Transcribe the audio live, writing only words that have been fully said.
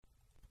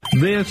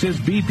This is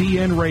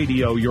BPN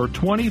Radio, your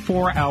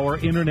 24-hour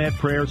internet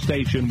prayer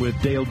station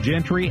with Dale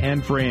Gentry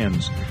and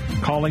friends,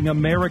 calling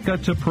America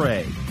to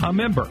pray, a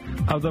member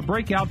of the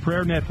Breakout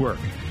Prayer Network.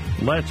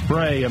 Let's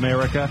pray,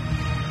 America.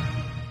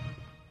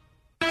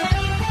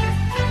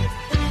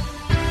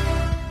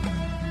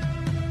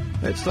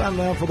 It's time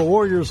now for the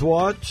Warriors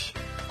Watch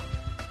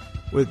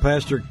with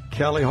Pastor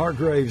Callie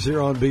Hargraves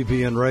here on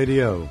BPN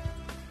Radio.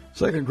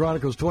 2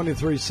 Chronicles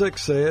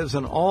 23:6 says,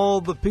 "And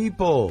all the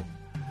people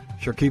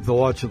shall keep the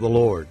watch of the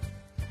Lord."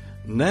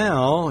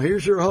 Now,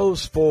 here's your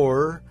host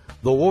for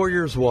the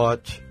Warriors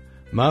Watch,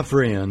 my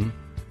friend,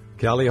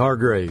 Callie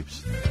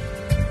Hargraves.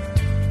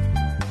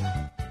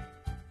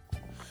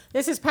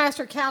 This is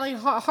Pastor Callie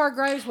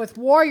Hargraves with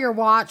Warrior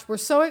Watch. We're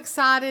so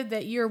excited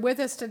that you're with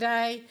us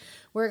today.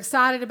 We're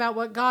excited about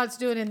what God's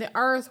doing in the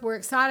earth. We're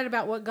excited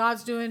about what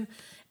God's doing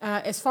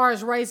as far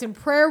as raising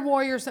prayer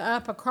warriors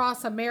up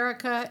across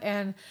America.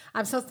 And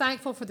I'm so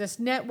thankful for this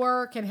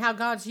network and how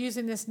God's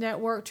using this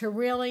network to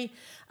really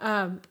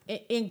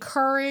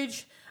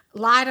encourage,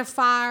 light a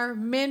fire,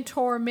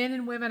 mentor men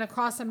and women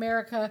across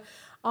America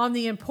on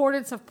the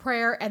importance of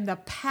prayer and the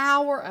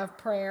power of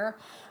prayer.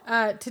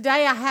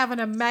 Today I have an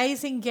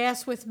amazing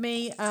guest with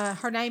me.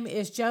 Her name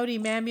is Jody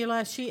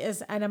Mamula. She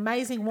is an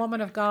amazing woman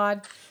of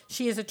God.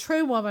 She is a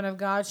true woman of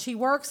God. She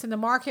works in the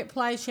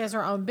marketplace. She has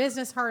her own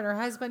business. Her and her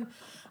husband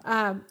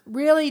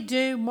really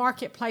do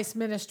marketplace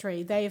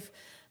ministry.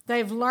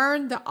 They've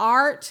learned the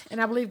art,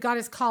 and I believe God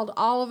has called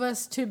all of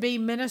us to be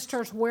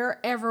ministers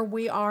wherever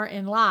we are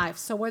in life.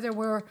 So whether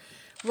we're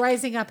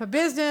raising up a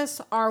business,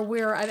 or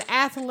we're an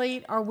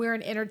athlete, or we're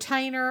an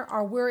entertainer,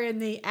 or we're in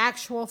the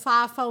actual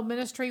fivefold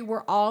ministry,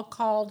 we're all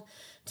called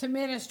to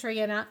ministry.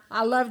 And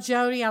I love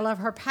Jody. I love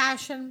her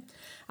passion.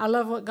 I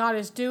love what God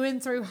is doing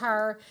through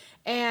her.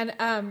 And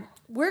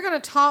we're going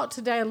to talk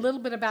today a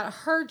little bit about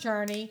her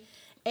journey.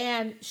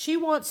 And she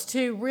wants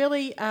to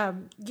really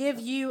give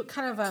you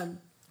kind of an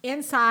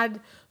inside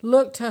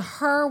look to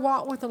her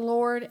walk with the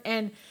Lord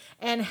and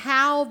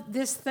how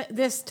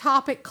this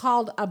topic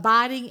called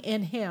abiding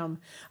in Him,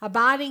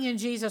 abiding in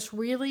Jesus,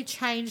 really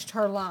changed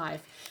her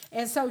life.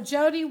 And so,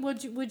 Jody,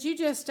 would you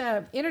just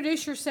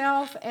introduce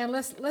yourself and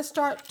let's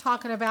start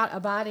talking about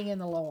abiding in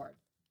the Lord.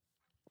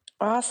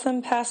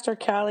 Awesome, Pastor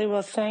Callie.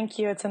 Well, thank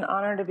you. It's an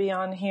honor to be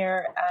on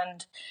here.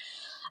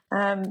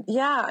 And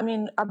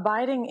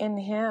abiding in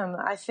Him,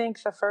 I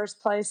think the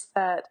first place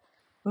that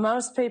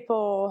most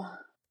people,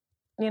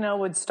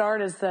 would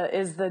start is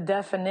the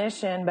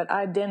definition, but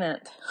I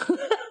didn't.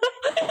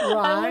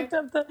 Right.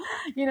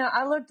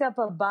 I looked up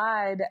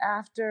abide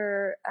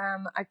after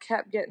I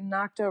kept getting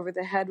knocked over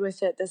the head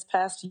with it this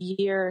past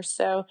year.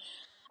 So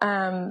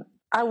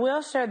I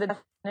will share the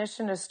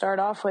definition to start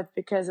off with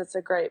because it's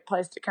a great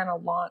place to kind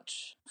of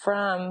launch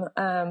from.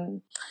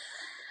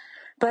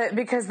 But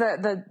because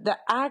the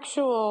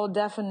actual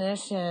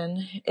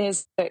definition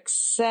is to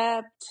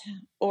accept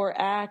or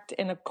act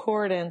in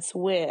accordance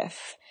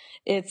with.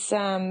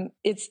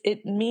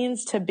 It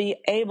means to be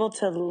able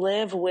to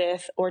live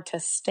with or to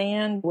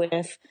stand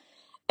with.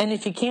 And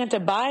if you can't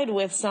abide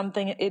with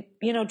something,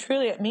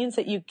 truly it means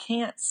that you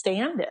can't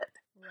stand it.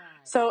 Right.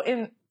 So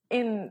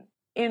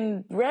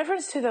in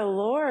reference to the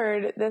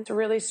Lord, that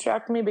really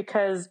struck me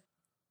because,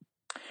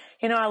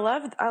 I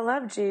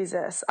love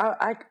Jesus.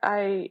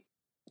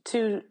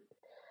 To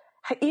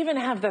even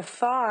have the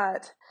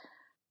thought,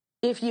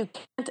 if you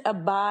can't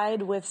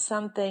abide with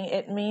something,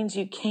 it means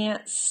you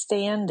can't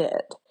stand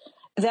it.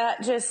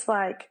 That just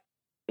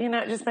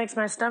it just makes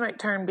my stomach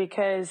turn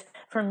because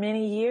for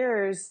many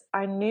years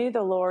I knew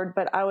the Lord,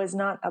 but I was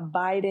not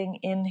abiding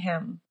in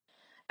Him.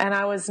 And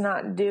I was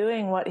not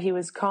doing what He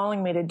was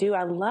calling me to do.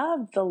 I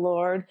loved the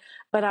Lord,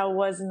 but I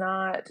was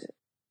not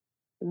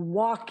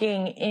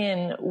walking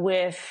in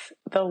with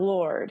the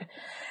Lord.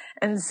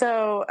 And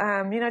so,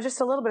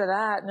 just a little bit of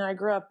that. And I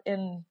grew up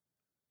in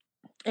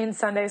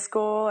Sunday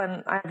school,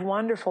 and I have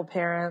wonderful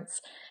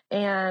parents,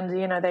 and,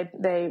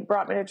 they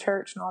brought me to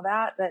church and all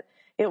that. But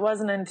it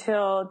wasn't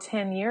until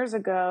 10 years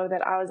ago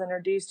that I was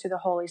introduced to the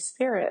Holy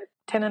Spirit,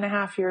 10 and a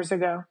half years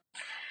ago.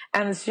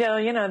 And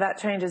so, that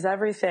changes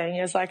everything.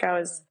 It was like I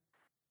was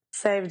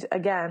saved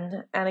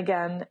again and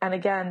again and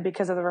again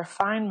because of the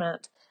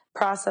refinement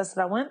process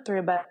that I went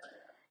through. But,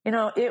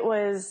 it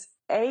was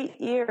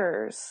 8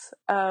 years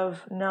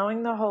of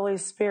knowing the Holy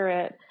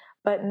Spirit,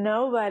 but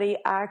nobody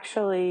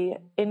actually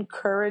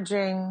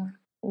encouraging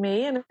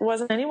me. And it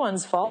wasn't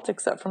anyone's fault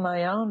except for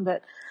my own,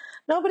 but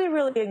nobody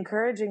really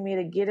encouraging me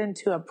to get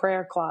into a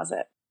prayer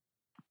closet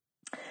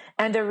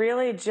and to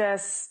really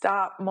just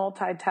stop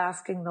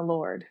multitasking the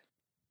Lord,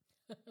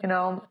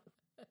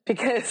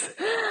 because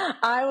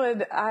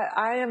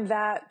I am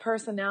that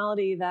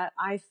personality that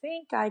I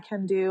think I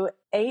can do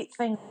 8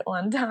 things at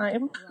one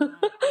time.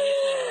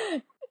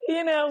 Right.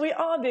 We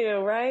all do,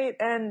 right?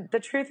 And the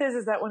truth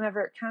is that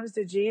whenever it comes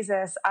to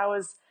Jesus, I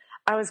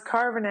was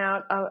carving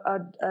out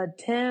a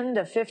 10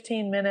 to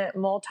 15 minute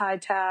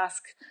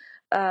multitask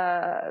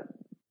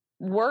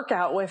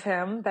workout with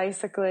Him,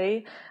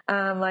 basically.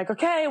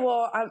 Okay,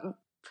 well,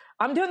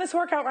 I'm doing this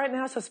workout right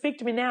now, so speak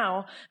to me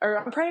now, or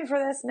I'm praying for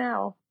this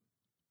now.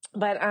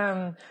 But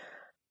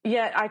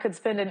yet I could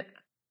spend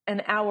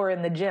an hour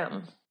in the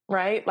gym,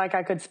 right? Like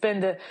I could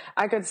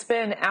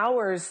spend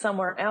hours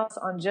somewhere else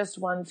on just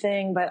one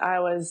thing, but I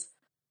was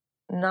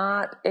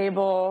not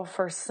able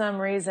for some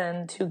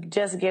reason to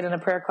just get in a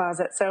prayer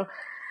closet. So,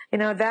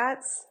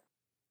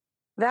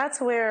 that's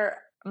where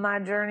my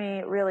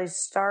journey really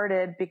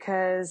started,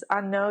 because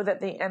I know that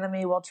the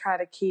enemy will try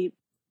to keep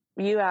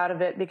you out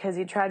of it, because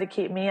he tried to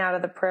keep me out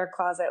of the prayer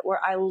closet, where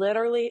I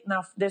literally,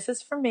 now this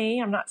is for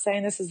me, I'm not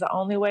saying this is the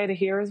only way to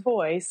hear his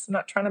voice. I'm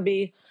not trying to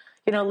be,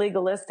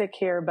 legalistic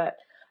here, but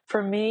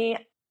for me,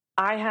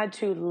 I had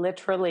to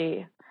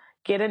literally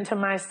get into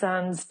my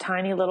son's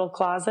tiny little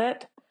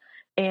closet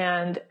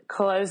and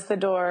close the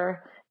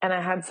door, and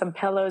I had some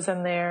pillows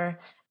in there,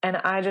 and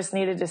I just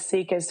needed to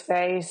seek his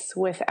face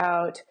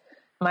without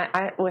my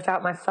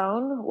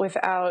phone,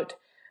 without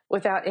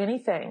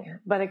anything,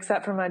 but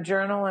except for my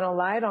journal and a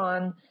light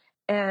on.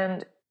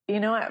 And,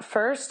 at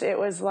first it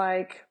was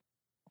like,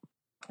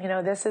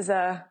 this is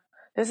a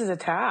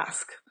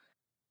task,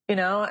 and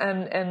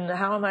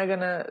how am I going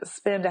to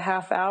spend a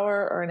half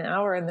hour or an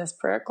hour in this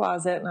prayer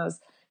closet? And I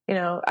was,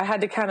 I had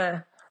to kind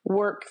of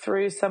work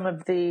through some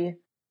of the,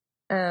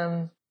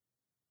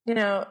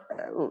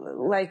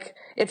 like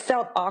it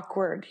felt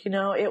awkward,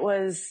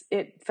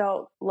 it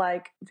felt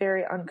like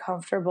very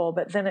uncomfortable,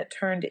 but then it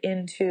turned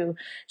into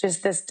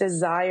just this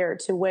desire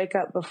to wake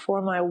up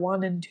before my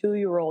 1 and 2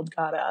 year old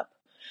got up,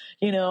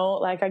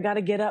 like I got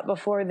to get up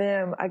before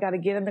them. I got to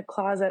get in the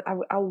closet.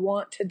 I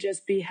want to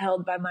just be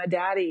held by my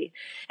daddy,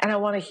 and I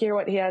want to hear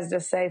what he has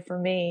to say for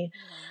me.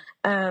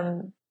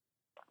 And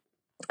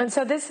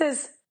so this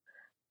is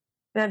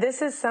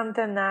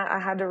something that I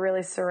had to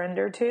really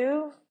surrender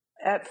to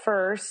at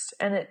first,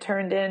 and it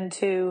turned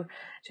into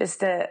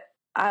just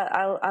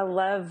I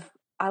love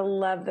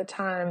the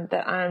time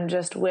that I'm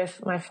just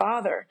with my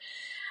Father.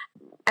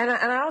 And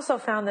I also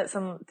found that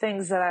some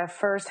things that I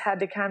first had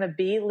to kind of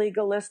be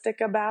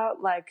legalistic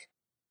about, like,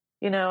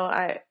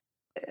 I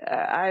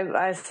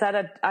set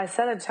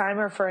a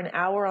timer for an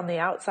hour on the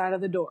outside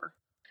of the door.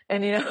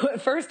 And,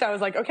 at first I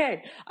was like,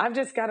 okay, I've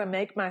just got to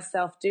make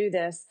myself do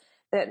this.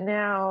 That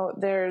now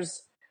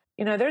there's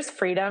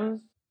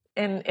freedom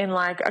in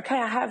like,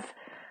 okay,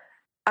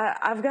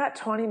 I've got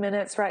 20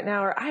 minutes right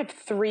now, or I have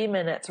 3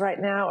 minutes right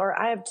now, or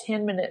I have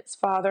 10 minutes,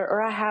 Father,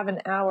 or I have an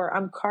hour.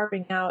 I'm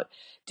carving out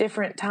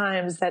different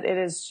times that it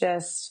is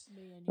just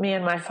me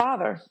and my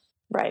Father.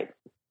 Right.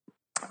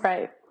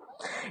 But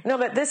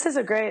this is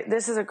a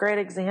great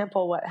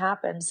example what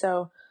happened.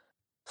 So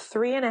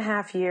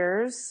 3.5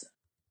 years,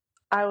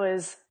 I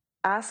was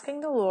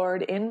asking the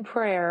Lord in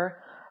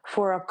prayer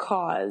for a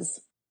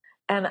cause.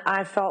 And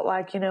I felt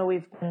like,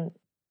 we've been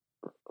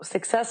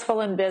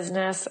successful in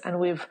business, and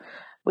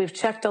we've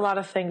checked a lot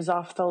of things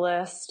off the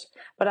list,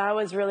 but I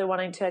was really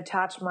wanting to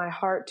attach my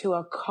heart to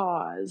a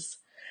cause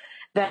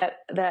that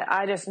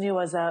I just knew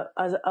was a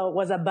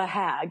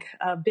BHAG,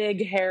 a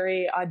big,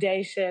 hairy,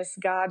 audacious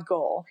God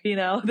goal,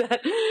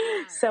 that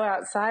so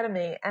outside of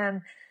me.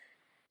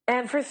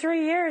 And for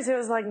 3 years, it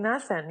was like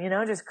nothing,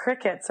 just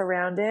crickets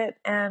around it.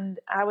 And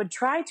I would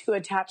try to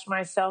attach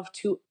myself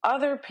to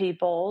other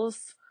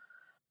people's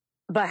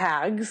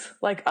BHAGs,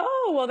 like,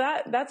 oh, well,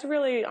 that's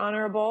really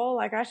honorable.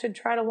 Like, I should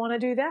try to want to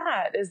do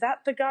that. Is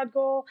that the God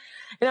goal?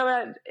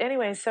 But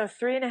anyway, so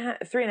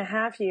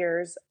 3.5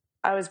 years,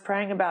 I was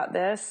praying about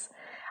this.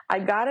 I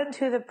got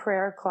into the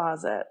prayer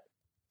closet,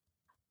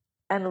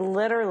 and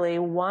literally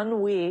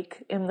 1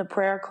 week in the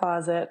prayer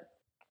closet,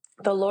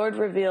 the Lord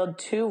revealed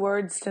 2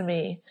 words to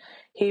me.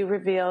 He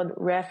revealed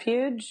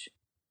refuge,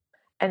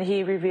 and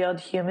he revealed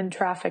human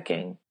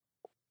trafficking.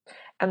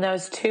 And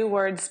those 2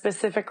 words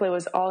specifically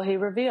was all he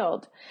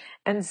revealed.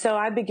 And so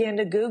I began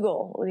to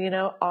Google,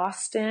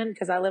 Austin,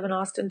 because I live in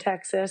Austin,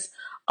 Texas,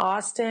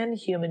 Austin,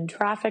 human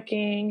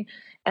trafficking,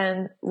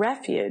 and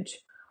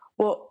refuge.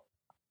 Well,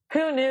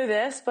 who knew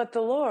this but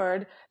the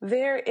Lord?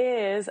 There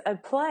is a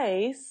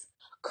place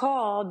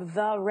called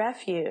The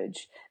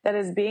Refuge that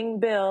is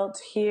being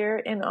built here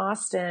in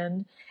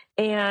Austin.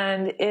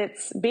 And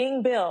it's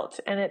being built,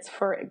 and it's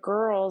for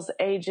girls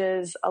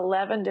ages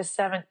 11 to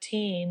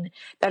 17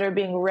 that are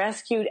being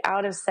rescued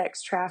out of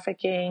sex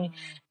trafficking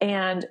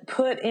and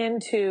put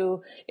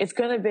into, it's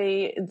going to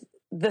be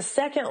the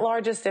second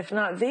largest, if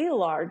not the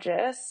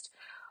largest,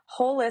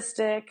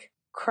 holistic,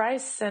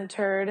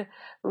 Christ-centered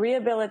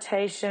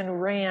rehabilitation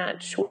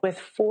ranch with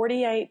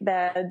 48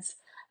 beds.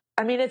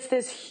 I mean, it's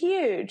this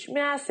huge,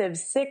 massive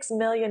 $6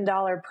 million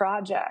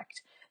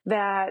project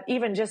that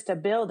even just to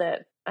build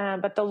it.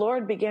 But the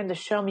Lord began to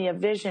show me a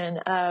vision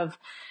of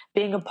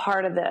being a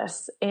part of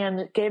this,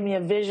 and gave me a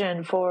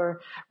vision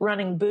for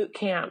running boot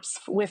camps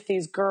with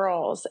these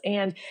girls.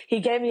 And he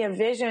gave me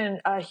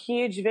a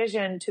huge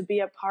vision to be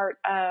a part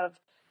of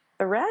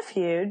the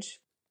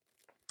refuge.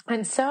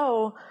 And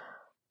so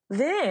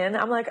then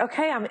I'm like,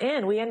 okay, I'm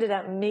in. We ended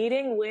up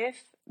meeting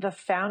with the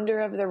founder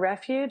of the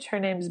refuge. Her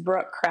name's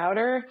Brooke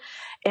Crowder,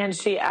 and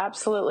she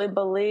absolutely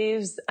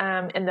believes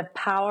in the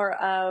power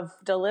of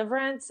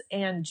deliverance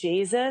and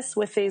Jesus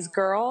with these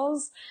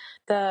girls.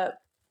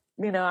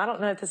 I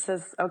don't know if this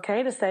is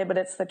okay to say, but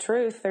it's the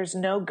truth. There's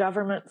no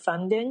government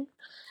funding,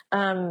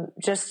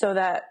 just so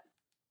that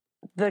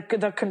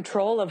the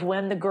control of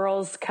when the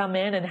girls come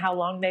in and how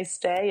long they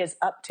stay is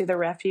up to the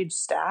refuge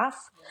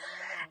staff.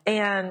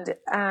 And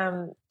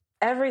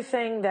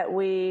everything that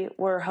we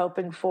were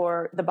hoping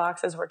for, the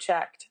boxes were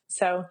checked.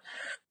 So,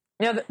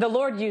 the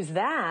Lord used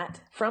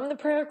that from the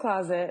prayer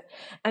closet.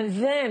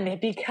 And then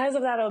because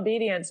of that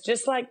obedience,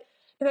 just like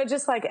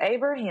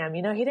Abraham,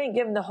 he didn't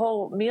give him the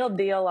whole meal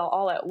deal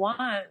all at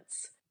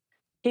once.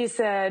 He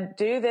said,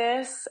 do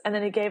this. And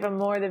then he gave him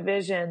more of the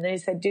vision. Then he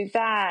said, do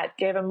that,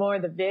 gave him more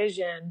of the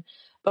vision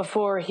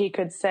before he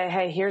could say,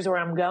 hey, here's where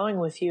I'm going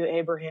with you,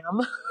 Abraham.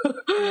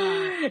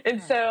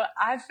 And so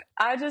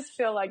I just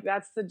feel like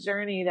that's the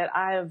journey that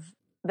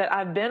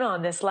I've been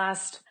on this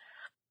last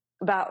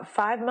about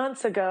 5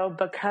 months ago,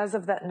 because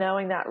of that,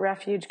 knowing that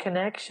refuge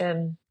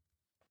connection.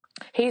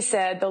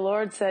 The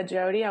Lord said,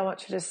 Jody, I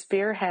want you to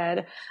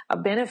spearhead a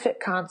benefit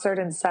concert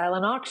and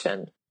silent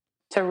auction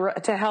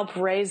to help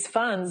raise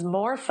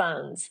more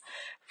funds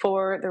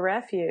for the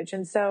refuge.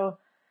 And so,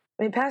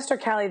 Pastor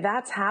Callie,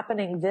 that's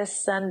happening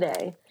this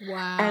Sunday.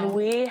 Wow. And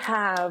we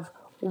have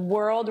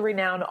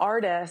world-renowned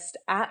artists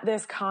at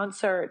this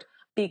concert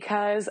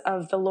because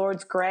of the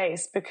Lord's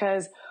grace,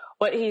 because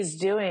what he's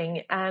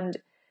doing. And,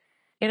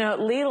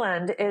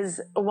 Leland is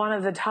one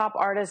of the top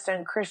artists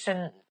in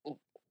Christian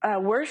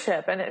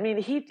worship. And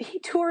he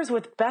tours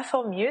with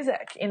Bethel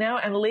Music,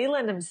 and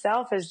Leland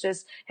himself is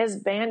his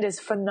band is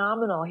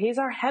phenomenal. He's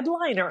our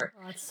headliner.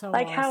 Oh, that's so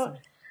awesome.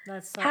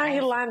 How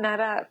he lined that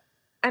up.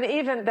 And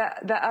even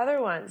the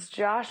other ones,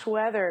 Josh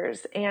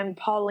Weathers and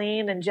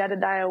Pauline and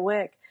Jedediah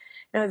Wick,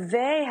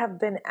 they have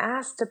been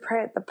asked to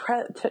pray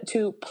at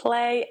to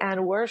play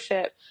and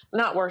worship,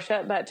 not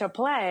worship, but to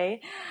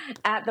play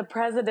at the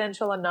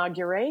presidential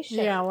inauguration.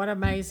 Yeah, what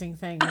amazing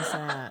thing is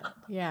that?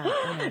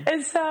 Yeah.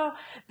 And so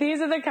these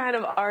are the kind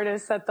of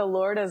artists that the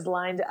Lord has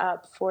lined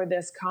up for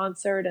this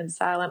concert and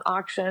silent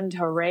auction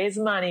to raise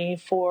money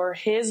for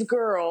his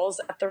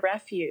girls at the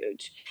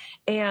refuge,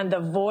 and the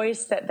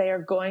voice that they are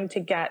going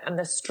to get, and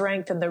the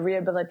strength and the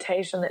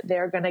rehabilitation that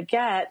they're going to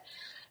get,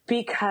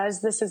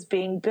 because this is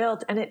being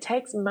built. And it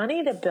takes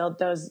money to build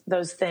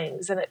those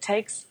things. And it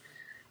takes,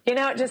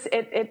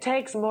 it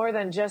takes more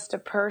than just a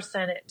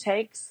person. It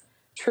takes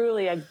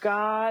truly a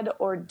God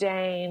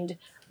ordained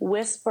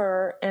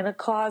whisper in a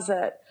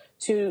closet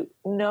to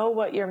know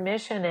what your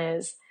mission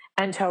is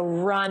and to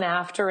run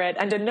after it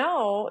and to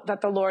know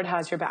that the Lord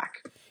has your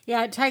back.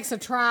 Yeah, it takes a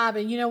tribe.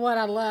 And you know what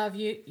I love?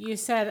 You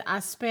said I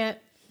spent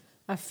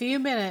a few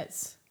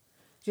minutes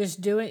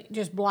just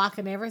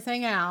blocking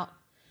everything out.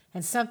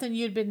 And something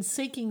you'd been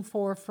seeking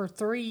for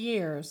 3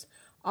 years,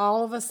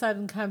 all of a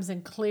sudden comes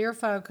in clear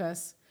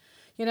focus,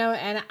 and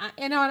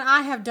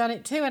I have done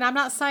it too. And I'm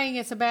not saying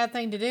it's a bad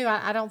thing to do.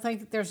 I don't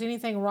think there's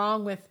anything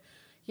wrong with,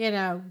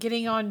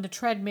 getting on the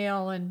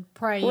treadmill and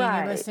praying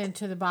and listening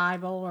to the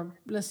Bible, or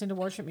listening to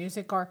worship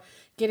music, or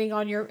getting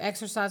on your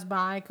exercise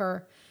bike,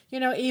 or,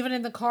 even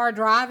in the car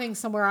driving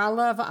somewhere. I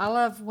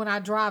love when I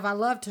drive. I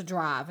love to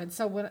drive. And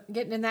so when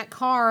getting in that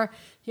car,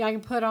 I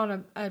can put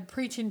on a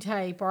preaching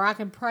tape, or I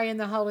can pray in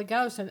the Holy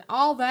Ghost, and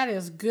all that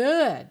is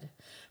good.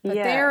 But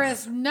there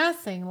is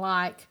nothing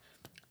like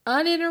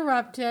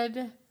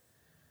uninterrupted,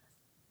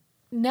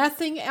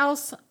 nothing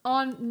else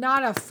on,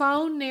 not a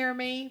phone near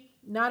me,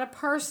 not a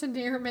person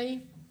near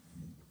me,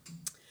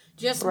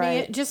 just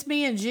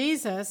me and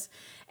Jesus.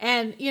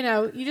 And,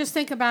 you just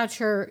think about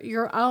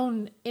your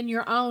own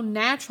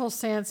natural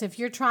sense. If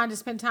you're trying to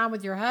spend time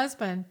with your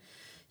husband,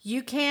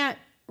 you can't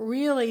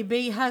really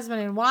be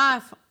husband and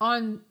wife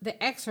on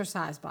the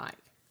exercise bike.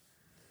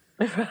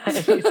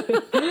 Right.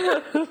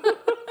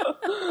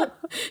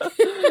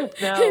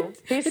 No,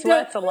 he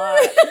sweats a lot.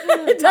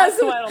 It doesn't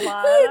sweat a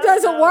lot. It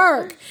doesn't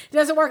work. It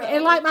doesn't work.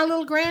 And like my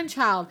little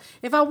grandchild,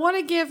 if I want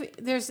to give,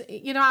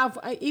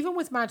 even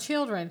with my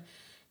children,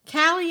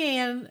 Callie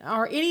Ann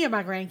or any of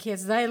my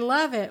grandkids, they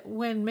love it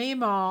when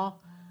Meemaw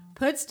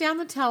puts down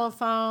the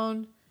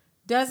telephone,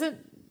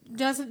 doesn't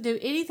do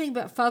anything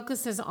but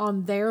focuses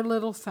on their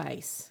little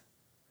face.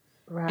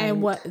 Right.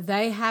 And what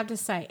they have to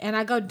say. And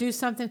I go do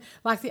something.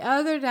 Like the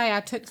other day,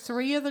 I took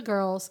 3 of the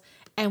girls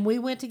and we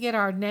went to get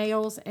our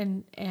nails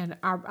and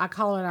I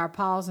call it our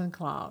paws and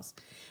claws.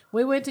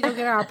 We went to go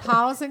get our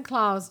paws and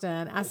claws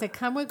done. I said,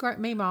 come with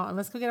Meemaw and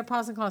let's go get our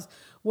paws and claws.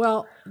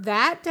 Well,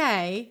 that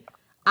day,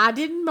 I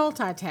didn't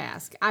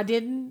multitask. I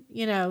didn't,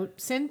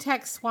 send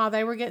texts while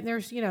they were getting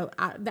theirs.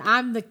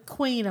 I'm the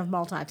queen of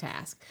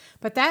multitask.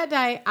 But that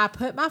day, I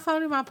put my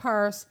phone in my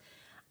purse.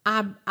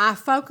 I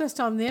focused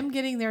on them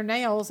getting their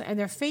nails and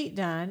their feet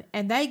done,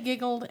 and they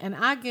giggled and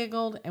I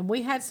giggled, and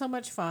we had so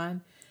much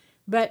fun.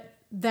 But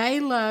they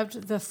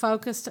loved the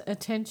focused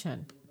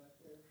attention.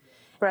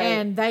 Right.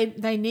 And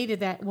they needed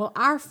that. Well,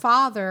 our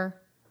Father,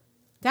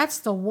 that's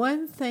the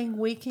one thing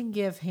we can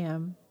give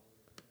him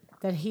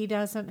that he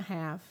doesn't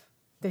have,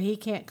 that he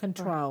can't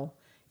control,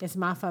 is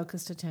my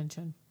focused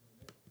attention.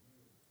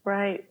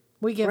 Right.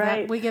 We give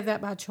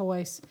that by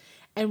choice.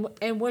 And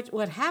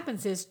what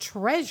happens is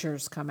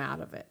treasures come out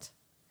of it.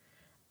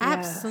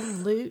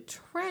 Absolute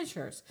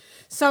treasures.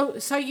 So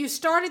you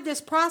started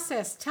this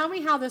process. Tell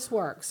me how this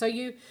works. So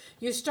you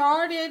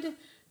started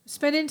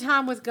spending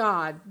time with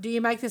God. Do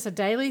you make this a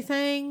daily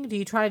thing? Do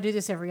you try to do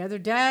this every other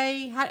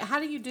day? How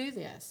do you do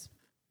this?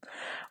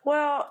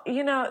 Well,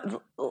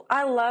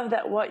 I love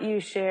that what you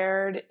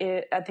shared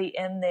at the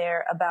end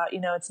there about,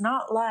 it's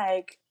not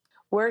like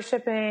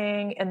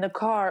worshiping in the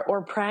car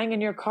or praying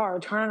in your car,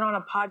 turning on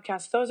a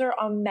podcast. Those are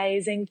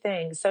amazing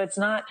things. So it's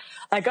not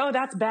like, oh,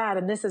 that's bad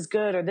and this is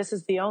good or this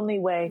is the only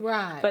way.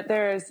 Right. But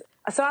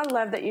so I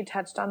love that you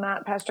touched on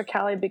that, Pastor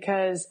Kelly,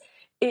 because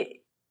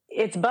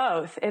it's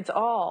both, it's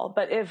all.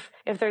 But if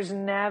there's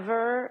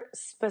never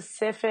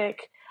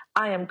specific,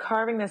 I am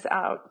carving this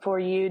out for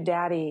you,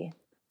 Daddy,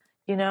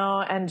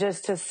 and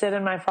just to sit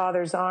in my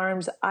Father's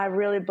arms, I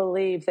really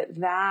believe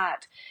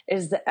that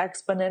is the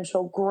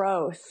exponential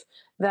growth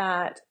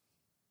that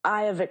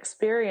I have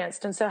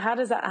experienced. And so how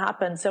does that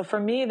happen? So for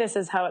me, this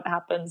is how it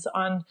happens.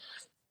 On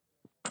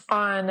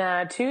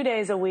 2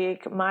 days a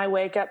week, my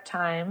wake up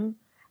time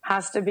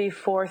has to be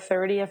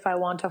 4:30 if I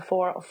want a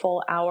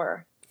full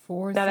hour.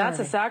 4:30. Now that's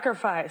a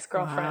sacrifice,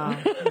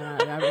 girlfriend.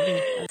 Wow.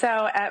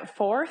 So at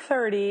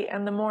 4:30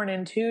 in the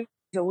morning, 2 days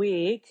a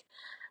week,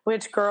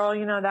 which, girl,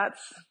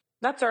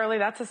 that's early.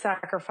 That's a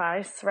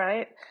sacrifice,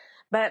 right?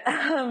 But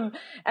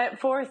at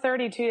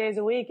 4:30, 2 days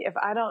a week, if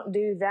I don't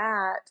do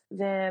that,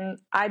 then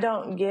I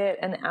don't get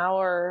an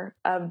hour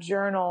of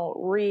journal,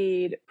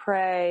 read,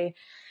 pray.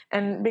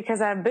 And because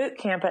I have boot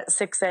camp at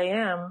 6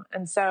 a.m.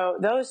 And so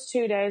those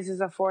 2 days is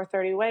a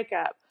 4:30 wake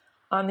up.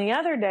 On the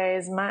other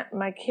days,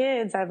 my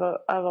kids, I have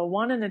a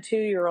 1 and a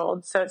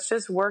 2-year-old. So it's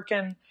just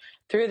working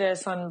through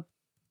this. On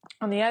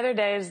the other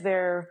days,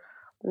 they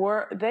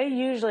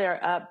usually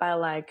are up by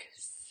like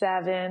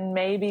 7,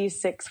 maybe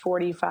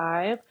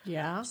 6:45.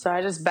 Yeah. So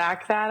I just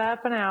back that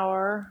up an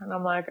hour and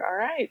I'm like, all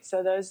right.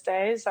 So those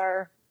days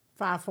are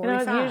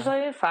 5:45.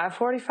 Usually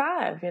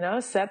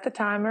 5:45, set the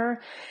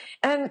timer.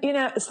 And,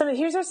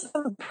 here's just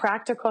some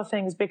practical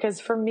things,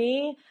 because for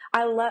me,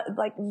 I love,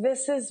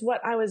 this is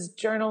what I was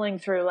journaling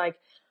through.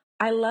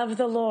 I love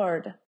the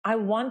Lord. I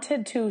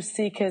wanted to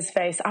seek his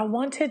face. I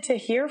wanted to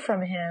hear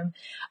from him,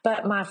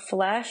 but my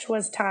flesh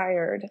was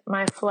tired.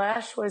 My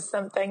flesh was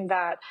something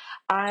that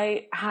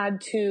I had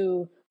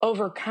to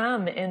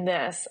overcome in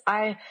this.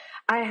 I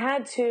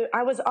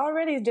was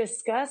already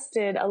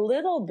disgusted a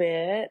little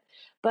bit,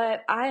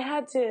 but I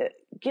had to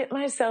get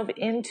myself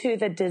into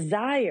the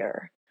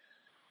desire,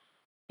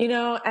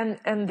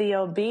 and the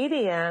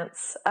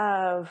obedience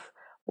of,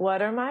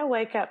 what are my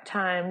wake up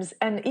times?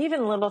 And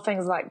even little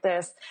things like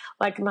this,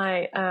 like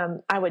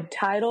I would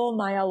title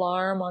my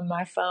alarm on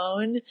my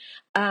phone,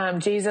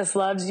 Jesus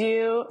loves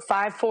you,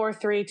 5, 4,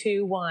 3,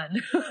 2,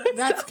 1.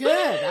 That's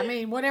good. I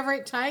mean, whatever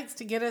it takes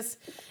to get us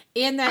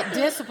in that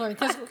discipline.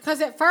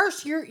 Because at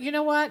first you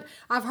know what?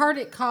 I've heard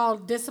it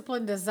called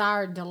discipline,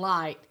 desire, and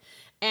delight.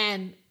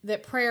 And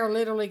that prayer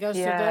literally goes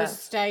through those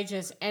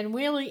stages. And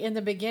really, in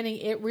the beginning,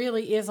 it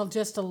really is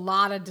just a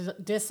lot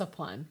of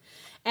discipline.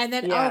 And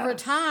then over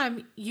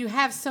time, you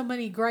have so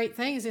many great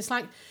things. It's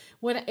like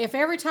if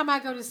every time I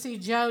go to see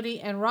Jody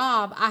and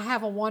Rob, I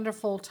have a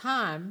wonderful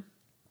time,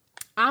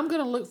 I'm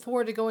going to look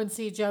forward to going and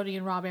see Jody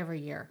and Rob every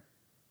year.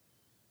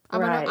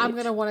 I'm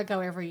going to want to go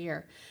every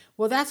year.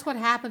 Well, that's what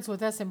happens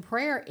with us in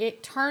prayer.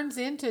 It turns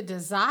into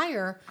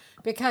desire,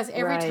 because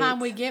every time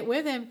we get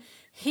with him,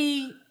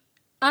 he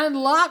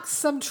unlocks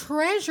some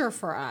treasure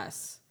for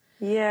us.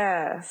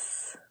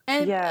 Yes.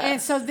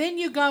 And so then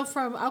you go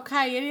from,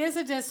 okay, it is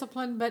a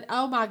discipline, but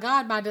oh my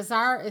God, my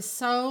desire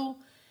is I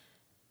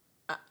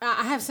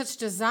have such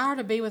desire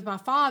to be with my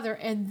Father.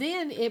 And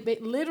then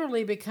it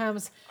literally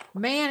becomes,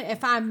 man,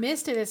 if I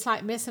missed it, it's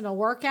like missing a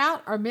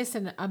workout or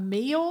missing a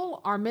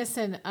meal or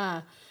missing,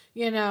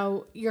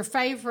 your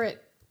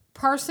favorite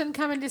person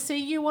coming to see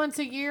you once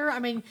a year. I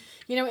mean,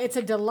 it's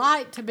a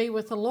delight to be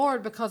with the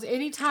Lord, because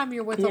anytime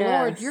you're with the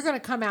Lord, you're going to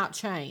come out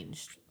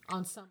changed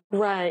on something.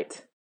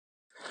 Right.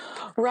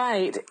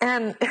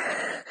 And,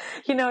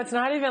 it's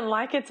not even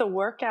like it's a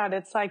workout.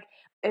 It's like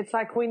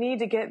we need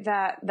to get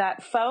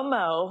that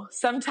FOMO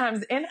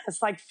sometimes in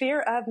us, like fear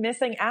of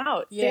missing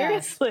out.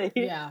 Yes. Seriously.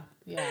 Yeah.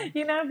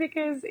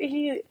 Because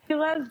he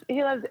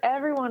loves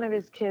every one of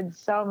his kids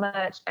so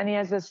much. And he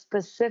has a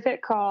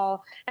specific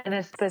call and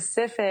a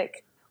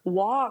specific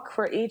walk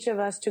for each of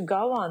us to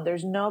go on.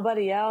 There's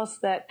nobody else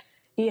that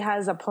he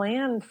has a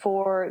plan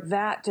for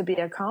that to be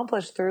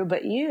accomplished through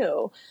but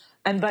you.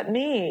 But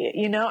me,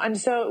 and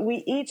so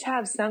we each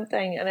have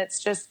something, and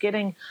it's just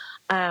getting,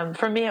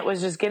 for me, it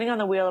was just getting on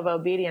the wheel of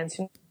obedience.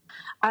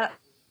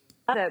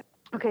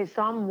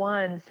 Psalm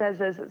 1 says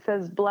this, it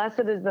says,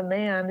 blessed is the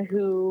man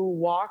who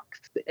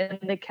walks in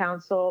the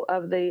counsel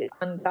of the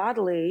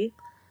ungodly.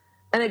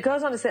 And it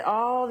goes on to say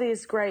all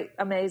these great,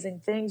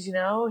 amazing things,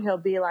 he'll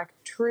be like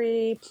a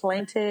tree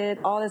planted,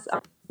 all this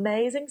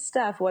amazing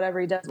stuff, whatever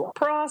he does will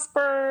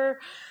prosper.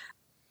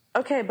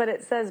 Okay, but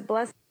it says,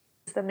 blessed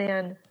is the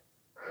man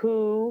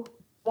who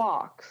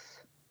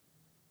walks.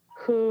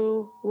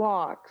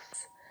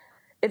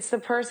 It's the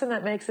person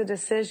that makes a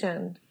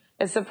decision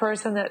It's the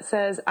person that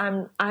says,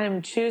 I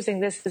am choosing.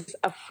 This is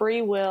a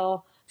free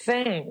will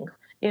thing,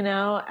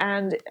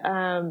 and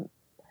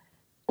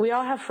we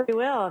all have free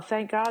will.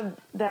 Thank God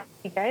that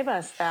He gave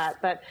us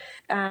that. But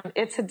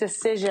it's a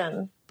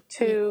decision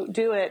to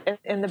do it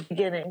in the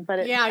beginning.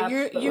 But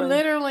you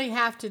literally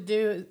have to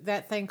do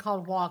that thing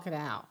called walk it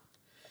out.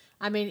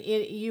 I mean,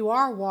 you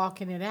are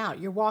walking it out.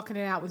 You're walking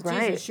it out with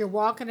right. Jesus. You're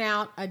walking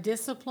out a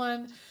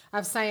discipline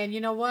of saying,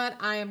 you know what,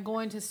 I am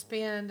going to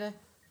spend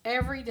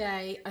every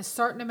day a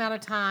certain amount of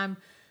time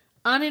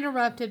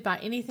uninterrupted by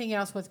anything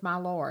else with my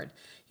Lord.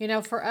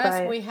 For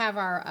us, right.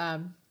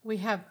 we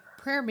have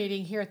prayer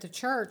meeting here at the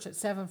church at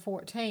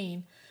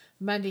 7:14,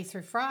 Monday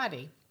through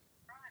Friday.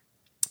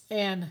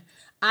 And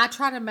I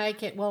try to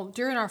make it,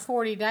 during our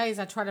 40 days,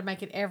 I try to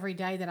make it every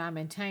day that I'm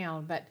in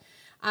town. But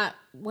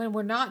when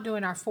we're not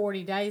doing our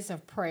 40 days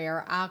of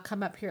prayer, I'll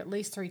come up here at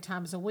least 3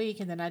 times a week,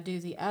 and then I do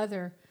the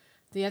other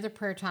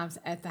prayer times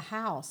at the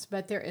house.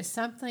 But there is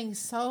something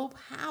so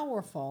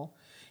powerful.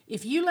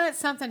 If you let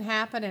something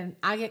happen and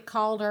I get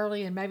called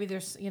early and maybe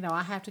there's,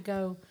 I have to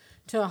go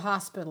to a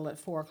hospital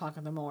at 4:00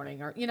 in the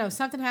morning, or,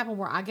 something happened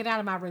where I get out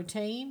of my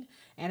routine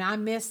and I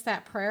miss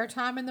that prayer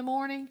time in the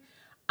morning,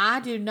 I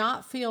do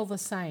not feel the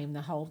same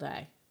the whole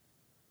day.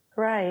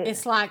 Right.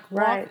 It's like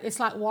it's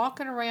like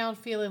walking around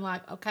feeling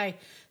like, okay,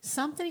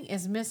 something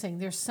is missing.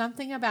 There's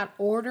something about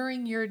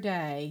ordering your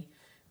day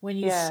when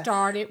you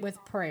start it with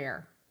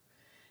prayer.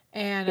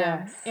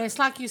 And it's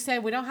like you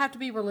said, we don't have to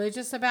be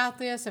religious about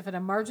this. If an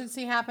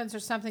emergency happens or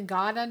something,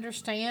 God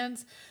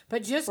understands.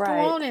 But just go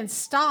on and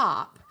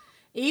stop.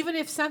 Even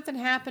if something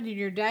happened and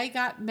your day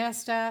got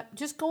messed up,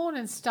 just go on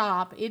and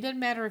stop. It doesn't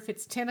matter if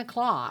it's 10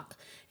 o'clock.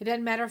 It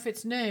doesn't matter if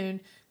it's noon.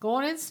 Go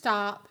on and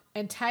stop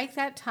and take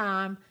that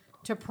time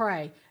to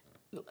pray.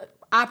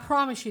 I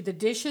promise you, the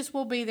dishes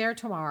will be there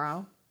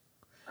tomorrow.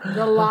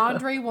 The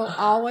laundry will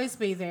always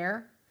be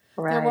there.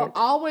 Right. There will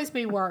always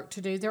be work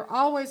to do. There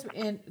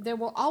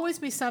will always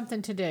be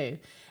something to do.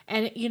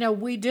 And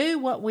we do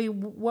what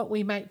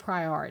we make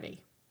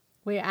priority.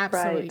 We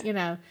absolutely,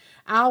 I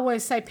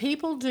always say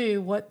people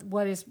do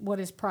what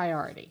is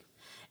priority.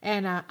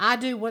 And I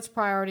do what's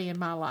priority in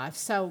my life.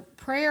 So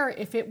prayer,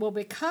 if it will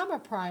become a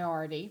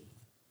priority,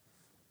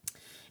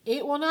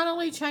 it will not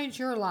only change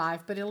your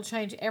life, but it'll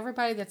change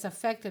everybody that's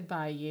affected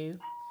by you.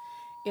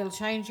 It'll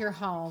change your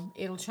home.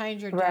 It'll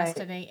change your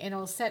destiny, and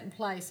it'll set in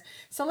place.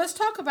 So let's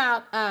talk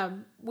about,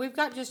 we've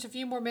got just a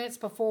few more minutes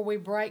before we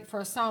break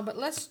for a song, but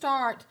let's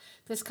start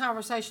this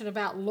conversation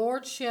about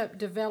lordship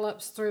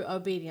develops through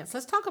obedience.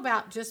 Let's talk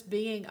about just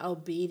being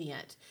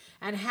obedient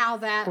and how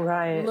that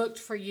looked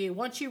for you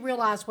once you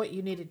realized what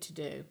you needed to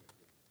do.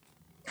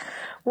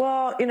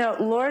 Well,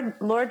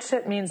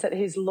 lordship means that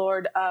He's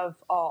Lord of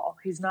all.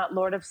 He's not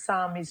Lord of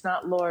some. He's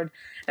not Lord.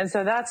 And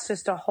so that's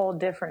just a whole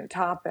different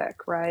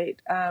topic,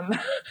 right?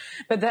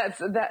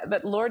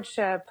 But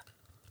lordship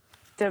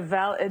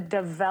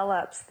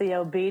develops the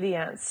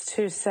obedience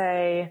to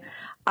say,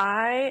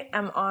 I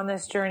am on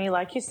this journey,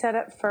 like you said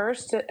at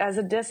first, as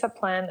a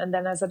discipline, and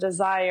then as a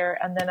desire,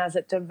 and then as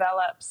it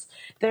develops,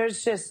 there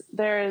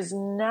is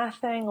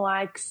nothing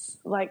like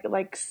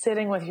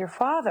sitting with your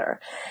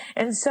Father.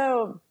 And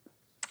so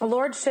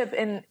lordship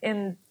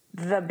in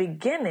the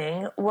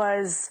beginning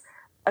was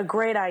a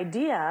great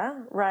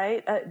idea,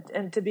 right?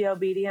 And to be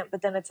obedient,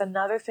 but then it's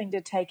another thing to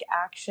take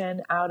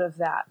action out of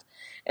that.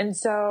 And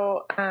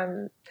so,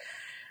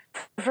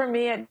 for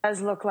me, it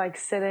does look like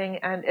sitting,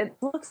 and it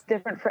looks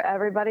different for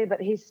everybody, but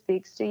He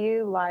speaks to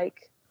you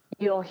like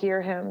you'll hear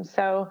Him.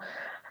 So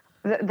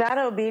that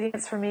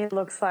obedience for me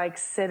looks like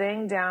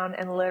sitting down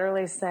and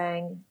literally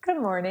saying, good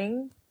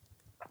morning.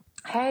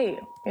 Hey,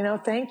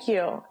 thank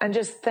you. And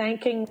just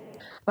thanking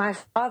my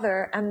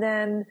Father, and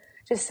then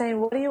just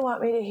saying, what do you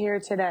want me to hear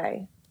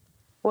today?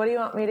 What do you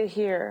want me to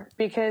hear?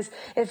 Because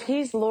if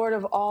He's Lord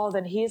of all,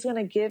 then He's going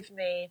to give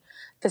me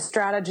the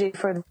strategy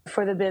for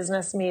the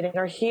business meeting,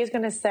 or He's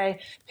going to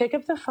say, pick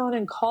up the phone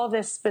and call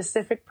this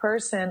specific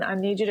person. I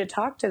need you to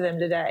talk to them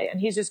today.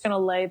 And He's just going to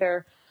lay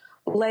their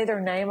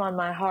name on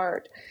my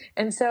heart.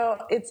 And so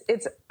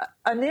it's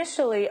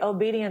initially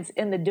obedience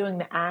in the doing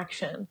the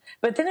action,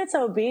 but then it's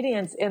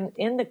obedience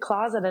in the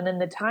closet and in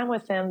the time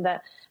with Him,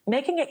 that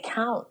making it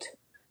count.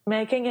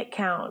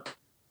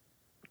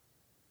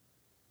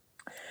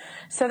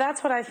 So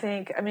that's what I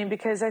think. I mean,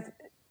 because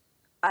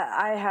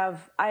I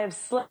have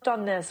slipped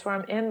on this where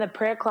I'm in the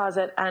prayer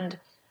closet and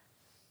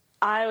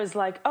I was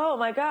like, oh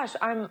my gosh,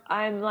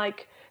 I'm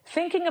like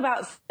thinking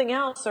about something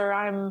else, or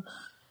I'm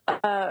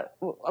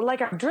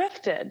like I've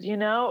drifted,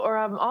 or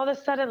I'm all of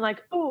a sudden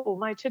like, oh,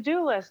 my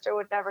to-do list or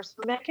whatever.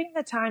 So making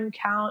the time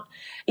count,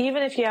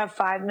 even if you have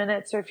 5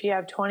 minutes or if you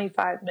have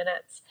 25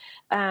 minutes,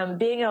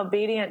 being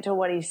obedient to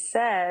what He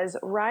says,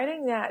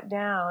 writing that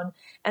down.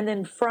 And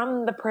then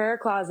from the prayer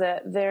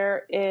closet,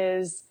 there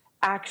is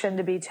action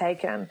to be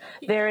taken.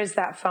 There is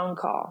that phone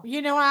call.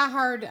 I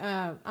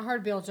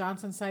heard Bill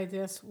Johnson say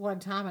this one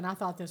time, and I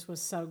thought this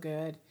was so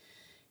good.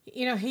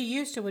 He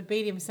used to would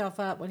beat himself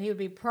up when he would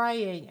be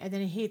praying, and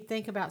then he'd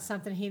think about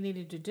something he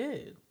needed to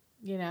do,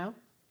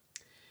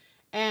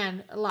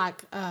 and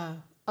like,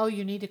 oh,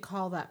 you need to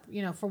call that,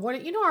 for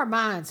what, our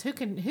minds, who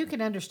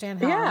can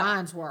understand how our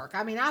minds work?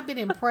 I mean, I've been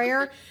in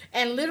prayer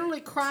and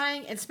literally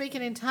crying and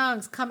speaking in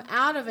tongues, come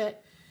out of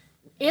it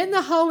in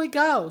the Holy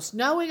Ghost,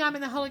 knowing I'm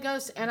in the Holy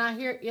Ghost, and I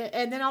hear,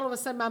 and then all of a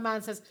sudden my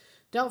mind says,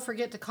 don't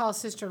forget to call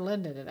Sister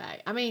Linda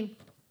today. I mean,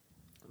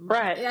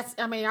 right.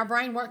 Our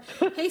brain works.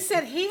 He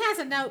said he has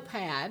a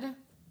notepad.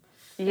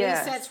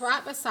 Yes. He sits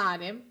right beside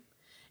him.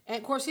 And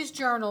of course, his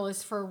journal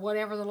is for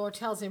whatever the Lord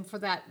tells him for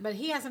that. But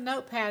he has a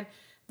notepad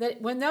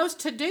that when those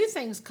to-do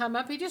things come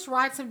up, he just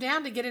writes them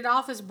down to get it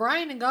off his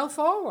brain and go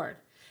forward.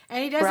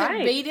 And he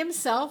doesn't beat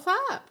himself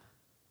up.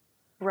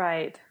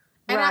 Right.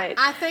 And right.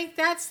 I think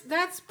that's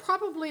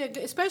probably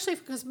especially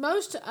because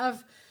most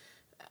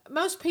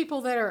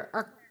people that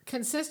are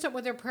consistent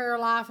with their prayer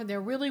life and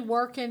they're really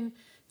working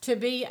to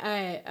be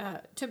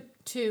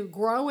to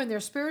grow in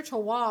their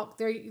spiritual walk,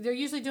 they're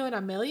usually doing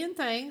a million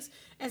things,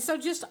 and so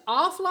just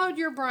offload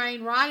your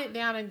brain, write it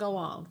down, and go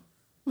on.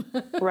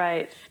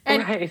 Right.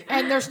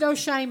 And there's no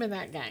shame in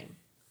that game.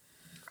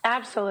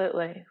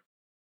 Absolutely.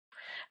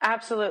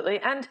 Absolutely.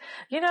 And,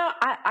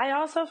 I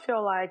also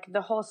feel like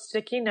the whole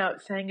sticky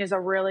note thing is a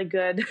really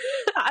good,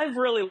 I've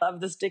really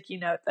loved the sticky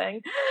note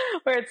thing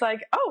where it's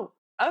like, oh,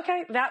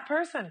 okay, that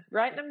person,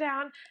 writing them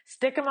down,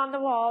 stick them on the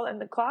wall in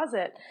the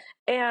closet.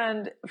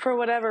 And for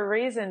whatever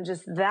reason,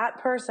 just that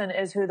person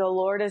is who the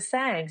Lord is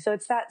saying. So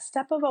it's that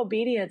step of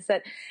obedience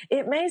that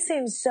it may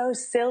seem so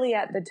silly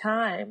at the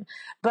time,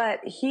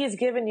 but He's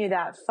given you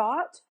that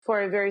thought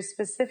for a very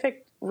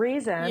specific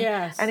reason.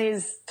 Yes. And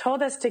He's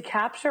told us to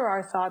capture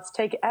our thoughts,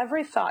 take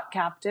every thought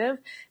captive,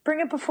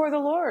 bring it before the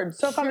Lord.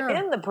 So if I'm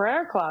in the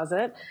prayer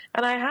closet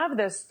and I have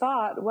this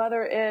thought,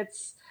 whether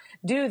it's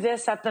do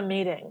this at the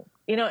meeting,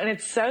 and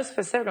it's so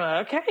specific.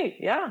 I'm like, okay,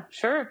 yeah,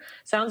 sure.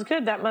 Sounds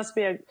good. That must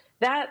be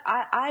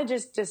I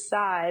just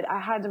decide, I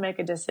had to make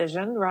a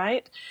decision,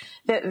 right?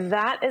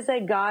 That is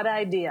a God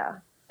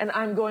idea. And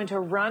I'm going to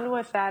run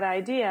with that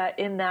idea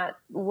in that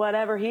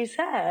whatever He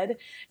said,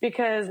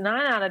 because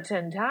 9 out of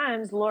 10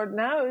 times, Lord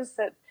knows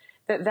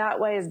that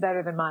way is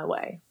better than my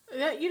way.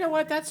 You know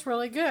what? That's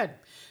really good.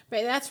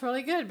 But that's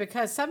really good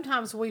because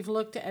sometimes we've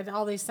looked at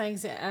all these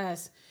things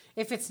as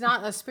if it's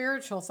not a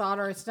spiritual thought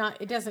or it's not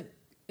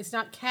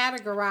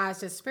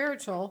categorized as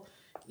spiritual,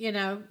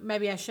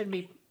 maybe I shouldn't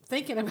be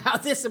thinking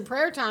about this in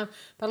prayer time.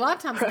 But a lot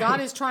of times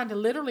God is trying to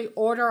literally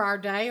order our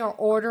day or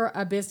order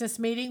a business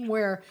meeting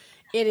where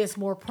it is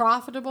more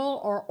profitable,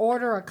 or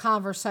order a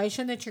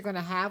conversation that you're going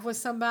to have with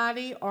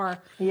somebody, or,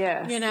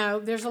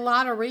 there's a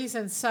lot of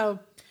reasons. So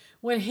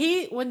when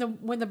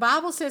the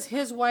Bible says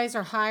His ways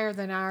are higher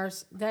than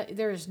ours, that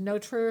there is no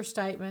truer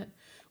statement.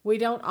 We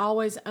don't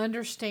always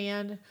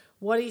understand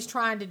what He's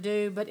trying to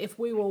do, but if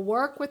we will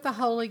work with the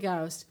Holy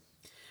Ghost,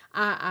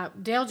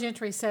 Dale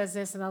Gentry says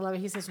this, and I love it.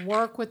 He says,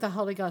 work with the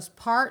Holy Ghost,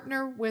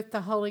 partner with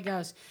the Holy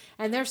Ghost.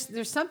 And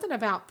there's something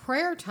about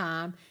prayer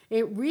time.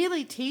 It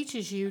really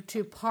teaches you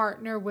to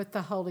partner with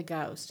the Holy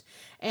Ghost.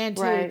 And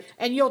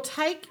and you'll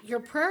take your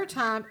prayer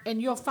time and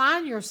you'll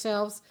find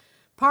yourselves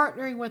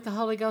partnering with the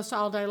Holy Ghost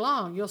all day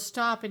long. You'll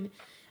stop and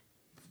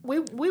we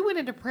went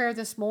into prayer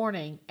this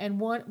morning, and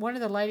one of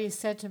the ladies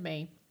said to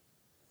me,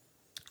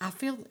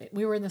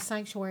 we were in the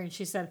sanctuary, and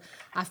she said,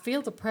 I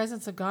feel the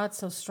presence of God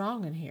so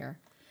strong in here.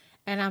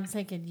 And I'm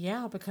thinking,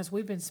 yeah, because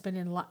we've been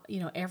spending,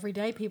 every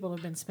day people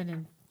have been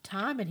spending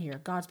time in here.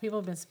 God's people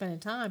have been spending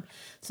time.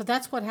 So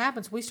that's what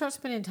happens. We start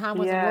spending time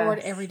with the Lord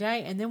every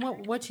day. And then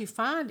what you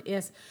find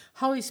is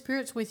Holy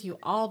Spirit's with you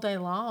all day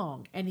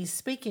long, and He's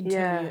speaking to you.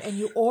 And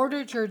you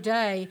ordered your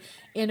day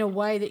in a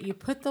way that you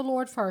put the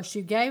Lord first.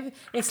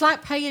 It's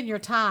like paying your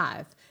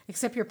tithe,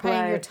 except you're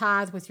paying your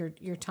tithe with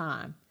your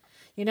time.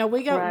 We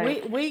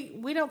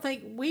don't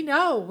think, we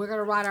know we're going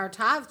to write our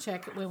tithe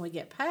check when we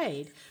get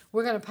paid.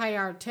 We're going to pay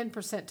our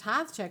 10%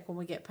 tithe check when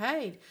we get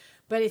paid.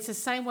 But it's the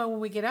same way when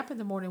we get up in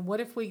the morning.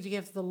 What if we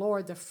give the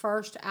Lord the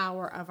first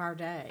hour of our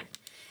day?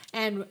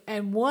 And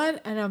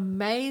what an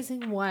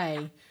amazing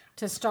way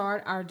to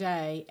start our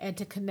day and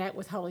to connect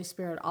with Holy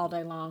Spirit all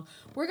day long.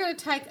 We're going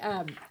to take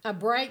a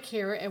break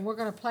here, and we're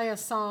going to play a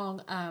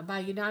song by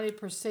United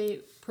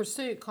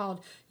Pursuit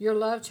called Your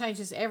Love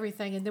Changes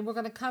Everything. And then we're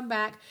going to come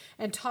back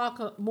and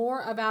talk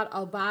more about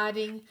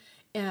abiding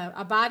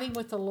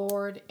with the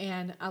Lord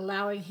and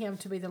allowing Him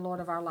to be the Lord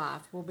of our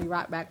life. We'll be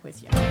right back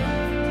with you.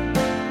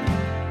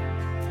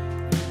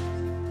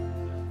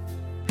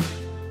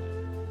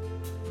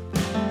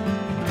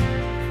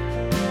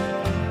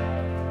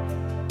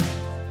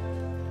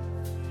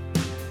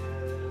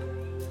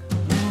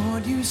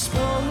 You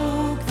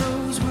spoke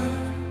those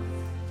words.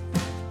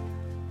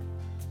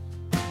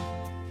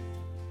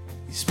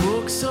 You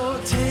spoke so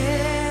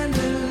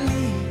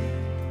tenderly.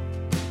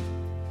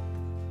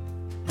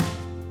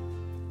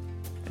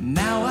 And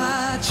now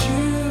I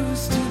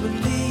choose to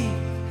believe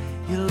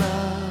you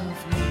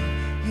love me,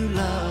 you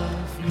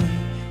love me,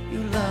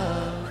 you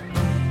love me.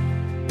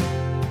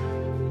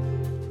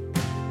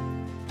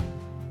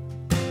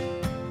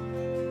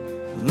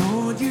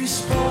 Lord, you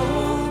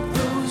spoke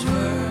those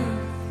words.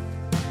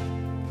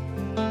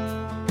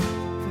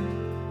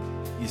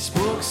 You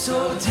spoke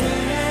so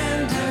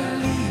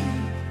tenderly.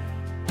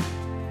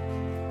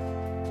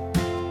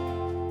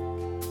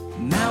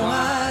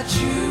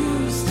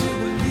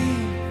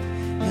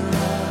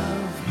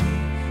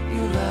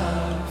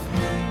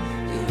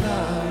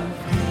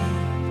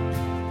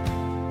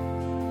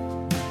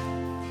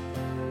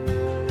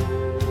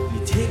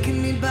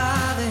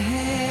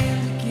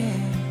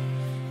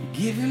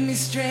 giving me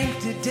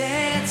strength to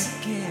dance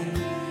again.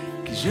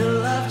 'Cause your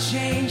love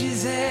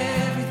changes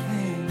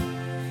everything.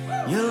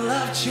 Your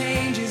love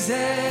changes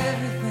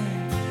everything.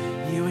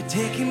 You were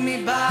taking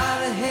me by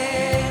the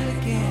hand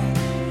again.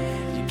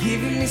 You're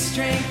giving me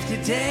strength to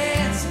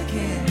dance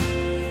again.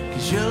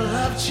 'Cause your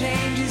love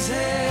changes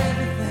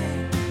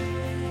everything.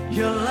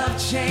 Your love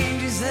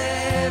changes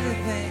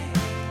everything.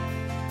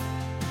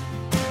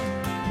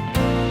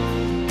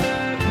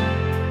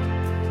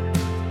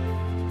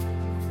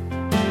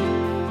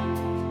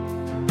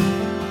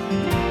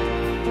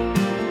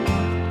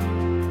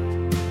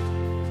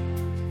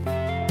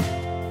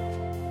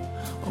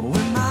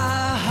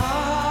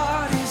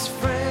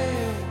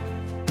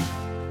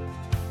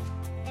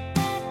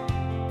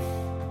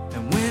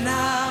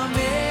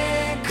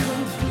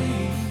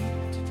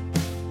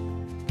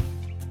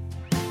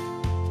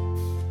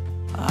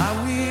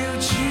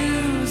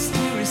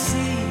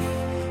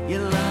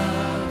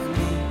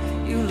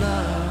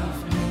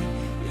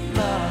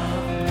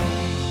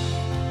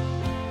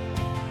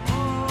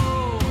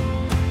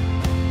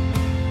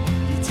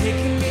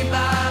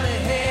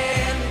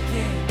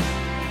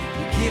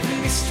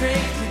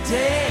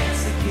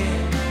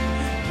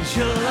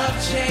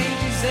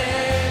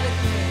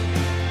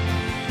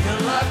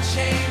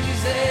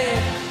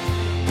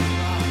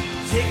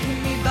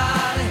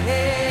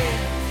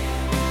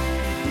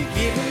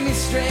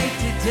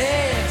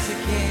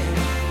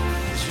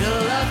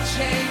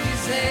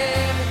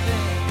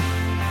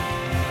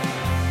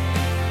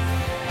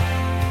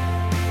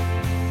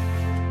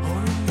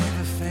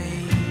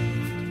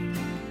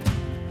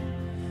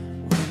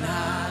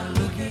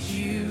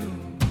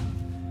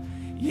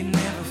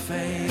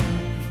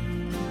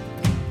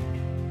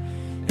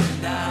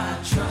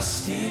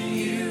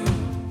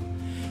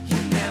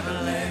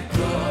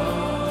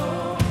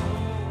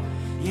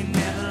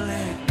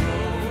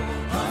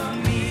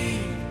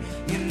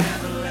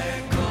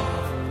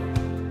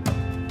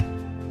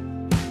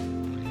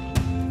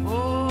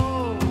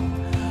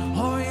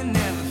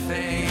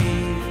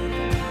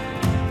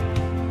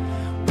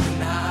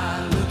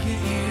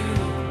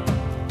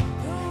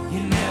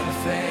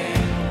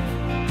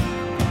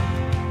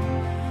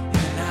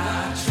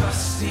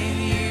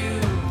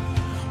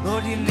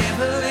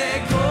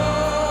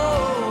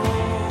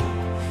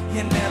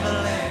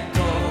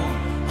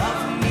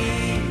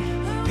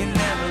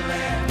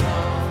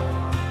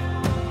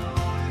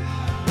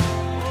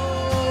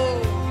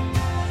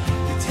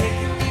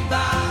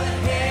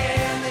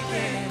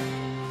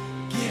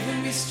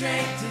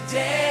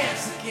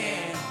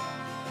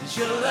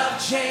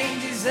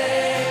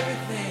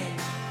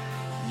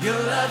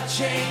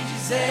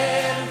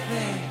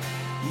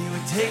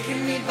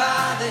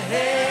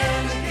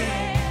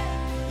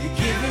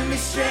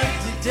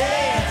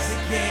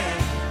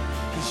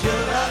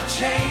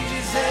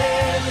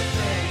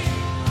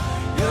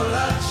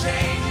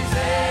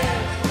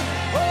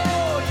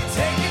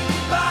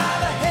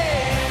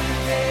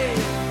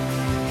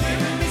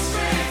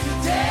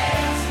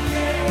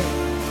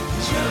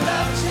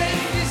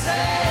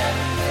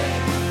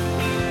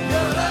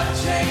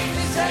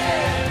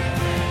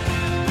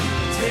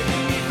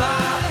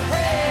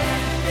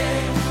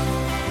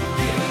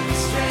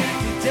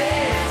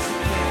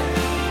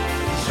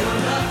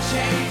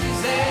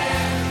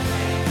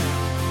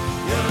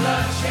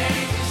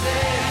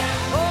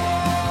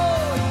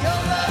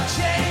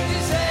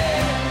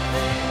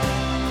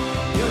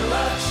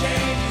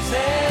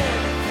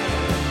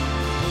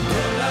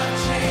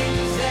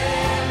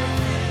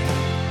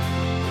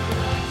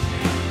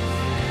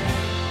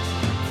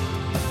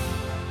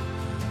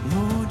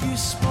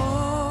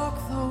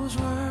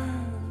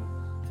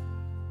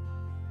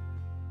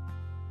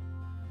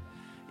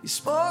 You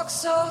spoke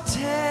so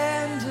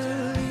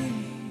tenderly,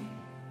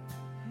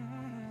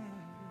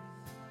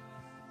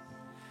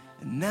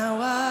 and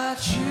now I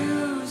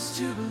choose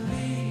to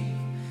believe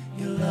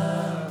you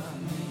love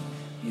me,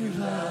 you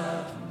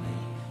love me,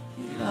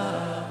 you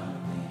love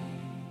me.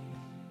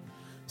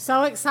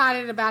 So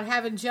excited about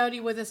having Jody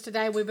with us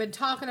today. We've been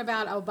talking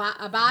about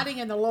abiding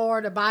in the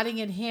Lord, abiding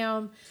in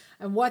Him,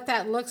 and what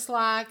that looks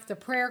like, the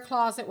prayer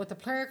closet, what the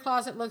prayer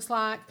closet looks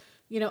like,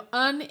 you know,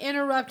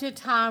 uninterrupted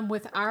time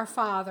with our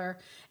Father,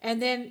 and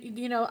then,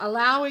 you know,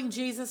 allowing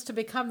Jesus to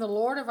become the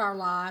Lord of our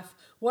life,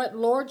 what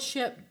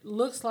lordship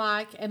looks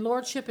like, and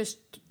lordship is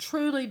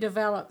truly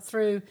developed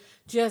through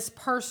just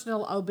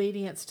personal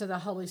obedience to the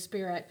Holy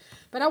Spirit.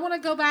 But I want to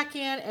go back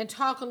in and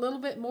talk a little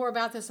bit more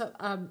about this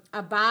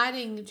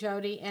abiding,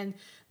 Jody, and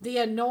the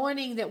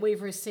anointing that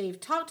we've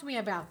received. Talk to me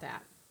about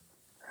that.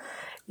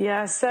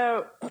 Yeah,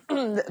 so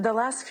the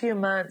last few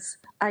months,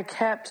 I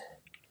kept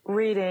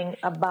reading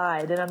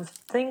abide, and I'm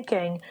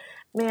thinking,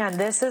 man,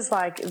 this is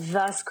like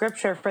the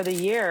scripture for the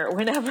year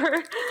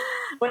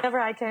whenever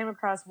I came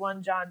across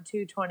 1 John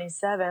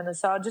 2:27.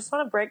 So I just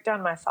want to break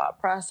down my thought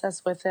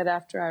process with it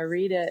after I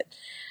read it.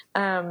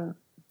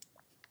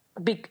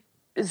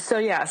 So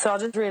I'll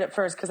just read it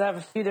first because I have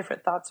a few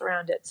different thoughts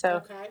around it. So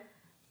Okay.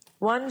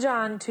 1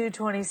 John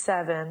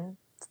 2:27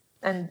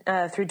 and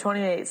through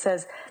 28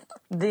 says,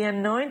 the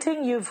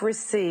anointing you've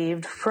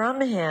received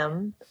from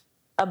Him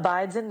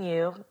abides in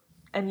you,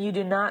 and you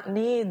do not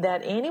need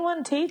that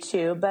anyone teach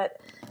you, but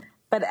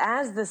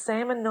as the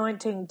same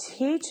anointing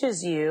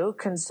teaches you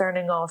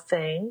concerning all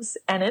things,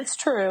 and it's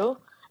true,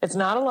 it's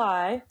not a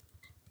lie,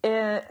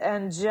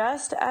 and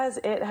just as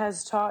it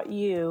has taught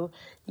you,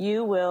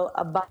 you will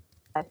abide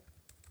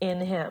in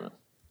him.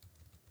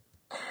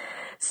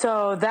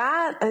 So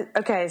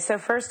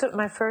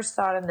my first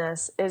thought in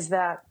this is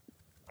that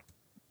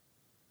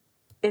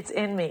it's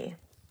in me.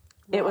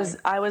 Right.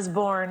 I was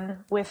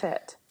born with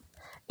it.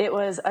 It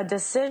was a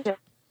decision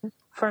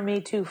for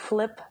me to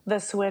flip the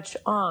switch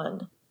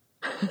on.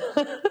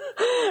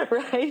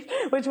 Right?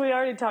 Which we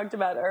already talked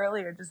about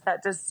earlier, just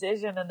that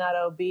decision and that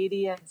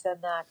obedience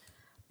and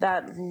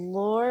that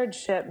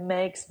lordship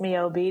makes me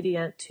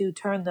obedient to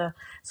turn the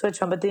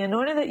switch on. But the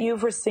anointing that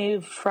you've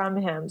received from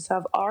him, so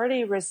I've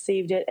already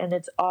received it and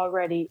it's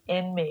already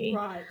in me.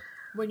 Right.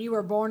 When you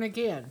were born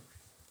again.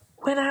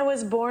 When I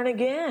was born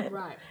again.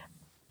 Right.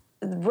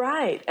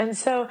 Right. And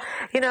so,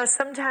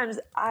 sometimes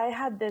I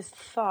had this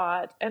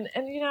thought, and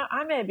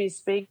I may be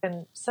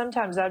speaking,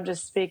 sometimes I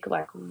just speak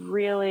like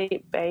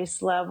really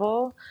base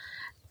level.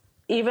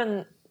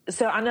 Even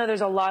so, I know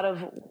there's a lot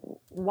of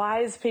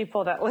wise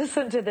people that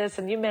listen to this,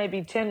 and you may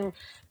be 10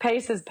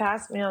 paces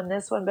past me on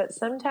this one, but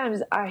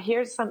sometimes I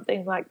hear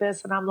something like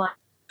this and I'm like,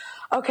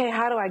 okay,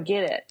 how do I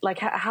get it? Like,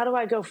 how do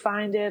I go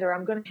find it? Or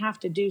I'm going to have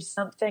to do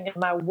something. And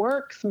my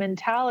works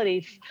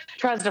mentality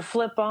tries to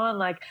flip on,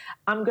 like,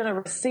 I'm going to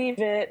receive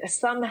it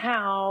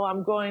somehow.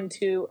 I'm going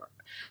to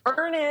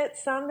earn it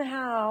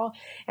somehow.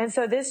 And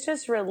so this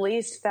just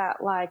released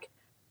that, like,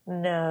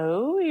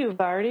 no, you've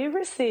already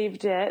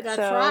received it. That's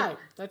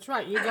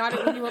right. You got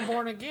it when you were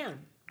born again.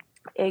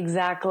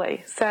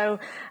 Exactly. So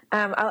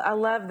I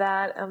love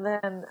that. And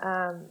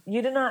then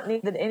you do not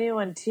need that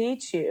anyone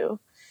teach you.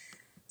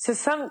 So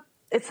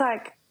it's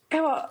like, okay,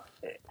 well,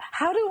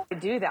 how do I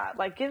do that?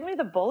 Like, give me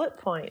the bullet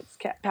points,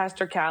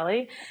 Pastor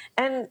Callie.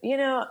 And,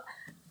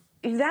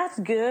 that's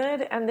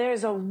good. And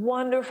there's a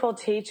wonderful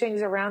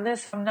teachings around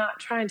this. I'm not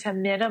trying to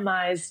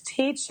minimize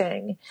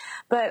teaching,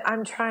 but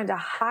I'm trying to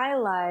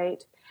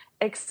highlight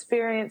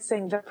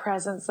experiencing the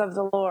presence of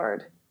the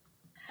Lord.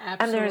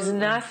 Absolutely.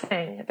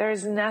 And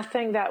there's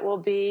nothing that will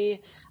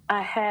be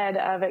ahead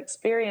of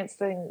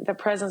experiencing the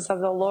presence of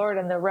the Lord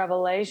and the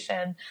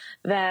revelation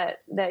that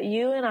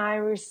you and I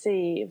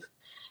receive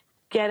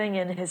getting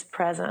in his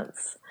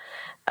presence,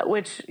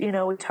 which,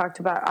 we talked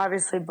about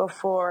obviously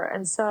before.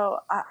 And so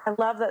I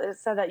love that it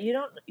said that you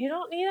don't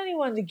need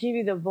anyone to give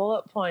you the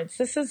bullet points.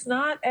 This is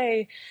not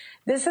a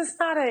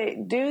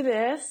do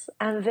this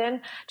and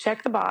then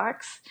check the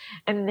box.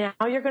 And now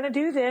you're going to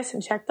do this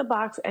and check the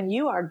box and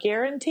you are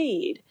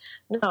guaranteed.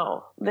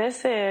 No,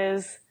 this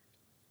is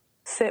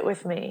sit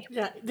with me.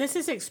 Yeah, this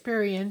is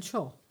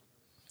experiential.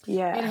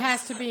 Yeah. It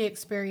has to be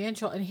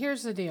experiential. And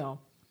here's the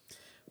deal.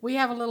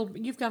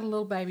 You've got a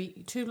little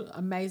baby, 2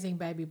 amazing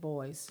baby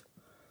boys.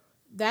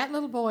 That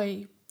little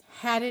boy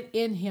had it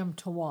in him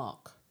to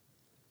walk.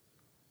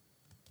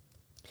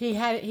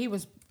 I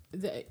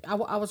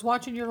was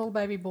watching your little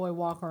baby boy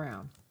walk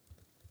around.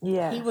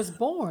 Yeah. He was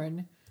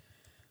born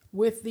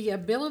with the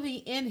ability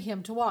in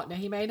him to walk. Now,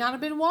 he may not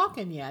have been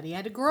walking yet. He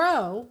had to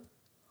grow.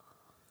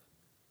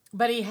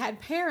 But he had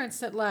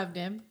parents that loved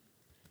him,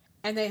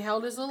 and you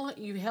held his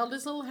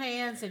little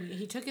hands, and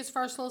he took his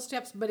first little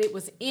steps, but it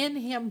was in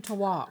him to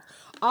walk.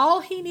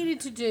 All he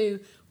needed to do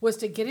was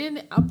to get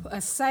in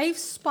a safe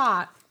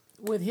spot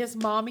with his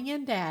mommy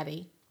and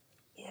daddy.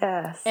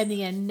 Yes. And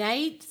the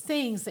innate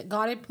things that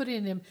God had put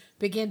in him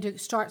begin to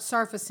start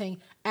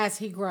surfacing as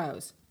he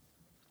grows.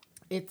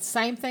 It's the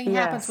same thing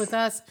happens with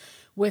us.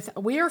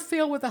 We are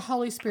filled with the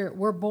Holy Spirit.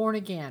 We're born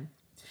again.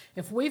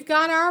 If we've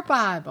got our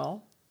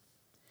Bible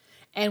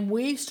and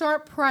we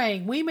start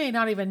praying, we may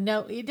not even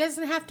know. It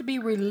doesn't have to be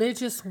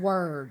religious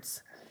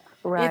words.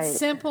 Right. It's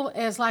simple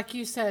as, like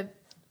you said,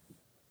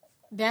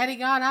 Daddy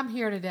God, I'm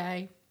here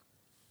today.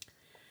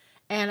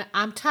 And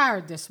I'm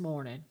tired this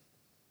morning.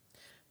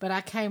 But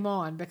I came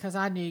on because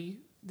I knew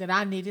that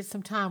I needed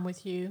some time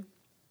with you.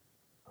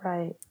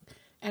 Right.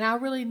 And I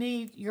really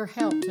need your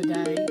help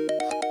today.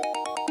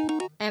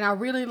 And I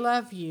really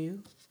love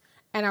you.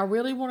 And I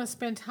really want to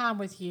spend time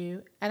with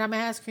you. And I'm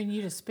asking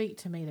you to speak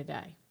to me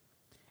today.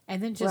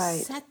 And then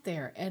just sit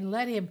there and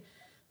let him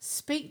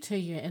speak to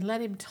you and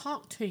let him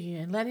talk to you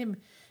and let him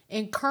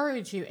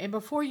encourage you. And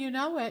before you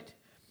know it,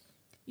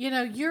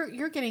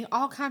 you're getting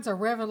all kinds of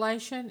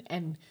revelation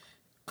and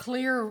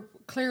clear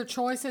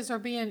choices are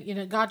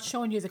being, God's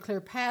showing you the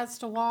clear paths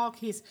to walk.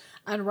 He's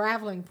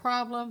unraveling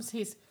problems.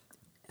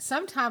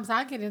 Sometimes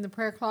I get in the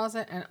prayer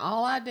closet and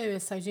all I do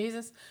is say,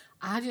 Jesus,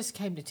 I just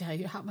came to tell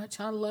you how much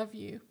I love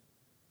you.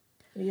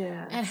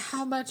 Yeah. And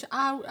how much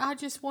I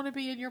just want to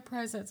be in your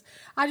presence.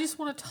 I just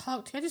want to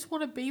talk to you. I just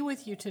want to be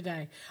with you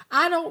today.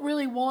 I don't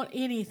really want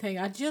anything.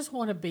 I just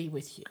want to be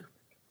with you.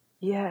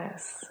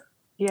 Yes.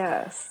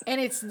 Yes.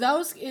 And it's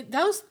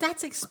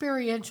that's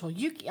experiential.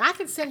 I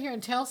can sit here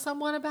and tell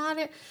someone about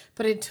it,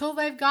 but until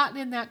they've gotten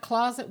in that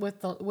closet with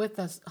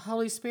the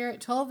Holy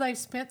Spirit, till they've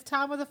spent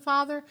time with the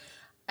Father,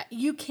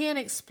 you can't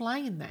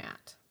explain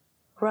that.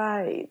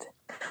 Right.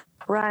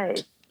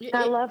 Right.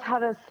 I love how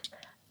this.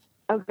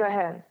 Oh, go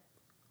ahead.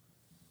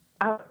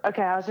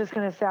 Okay, I was just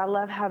going to say, I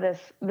love how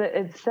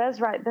it says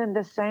right then,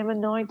 the same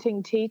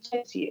anointing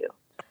teaches you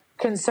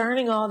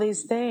concerning all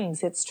these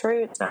things. It's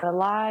true. It's not a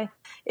lie.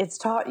 It's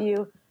taught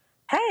you,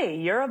 hey,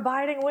 you're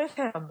abiding with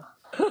him.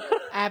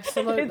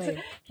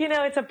 Absolutely.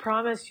 It's a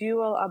promise you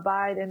will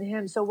abide in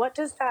him. So what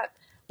does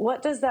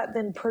that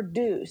then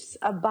produce?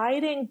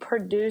 Abiding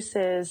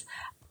produces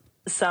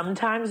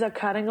sometimes a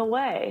cutting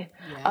away.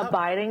 Yep.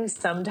 Abiding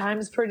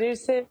sometimes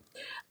produces,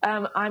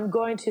 I'm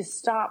going to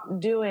stop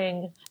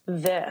doing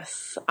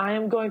this. I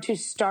am going to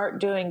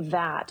start doing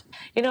that.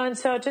 And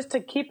so just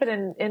to keep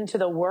it into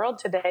the world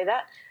today,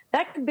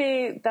 that could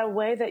be the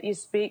way that you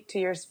speak to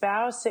your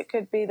spouse. It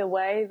could be the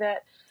way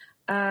that,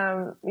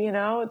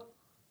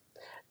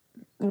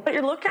 what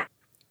you're looking at.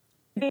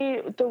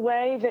 The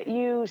way that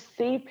you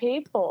see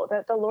people,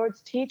 that the Lord's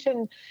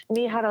teaching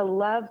me how to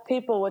love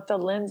people with the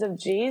lens of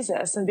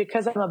Jesus. And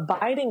because I'm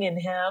abiding in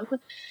him,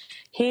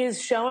 he's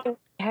showing,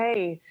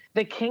 hey,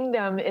 the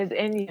kingdom is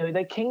in you.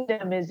 The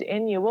kingdom is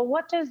in you. Well,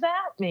 what does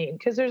that mean?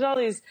 Because there's all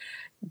these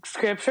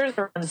scriptures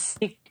around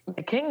seek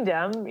the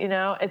kingdom,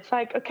 it's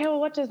like, okay, well,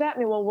 what does that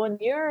mean? Well, when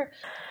you're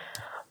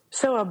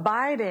so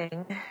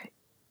abiding,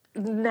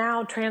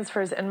 now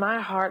transfers in my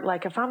heart,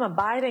 like if I'm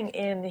abiding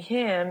in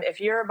him, if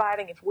you're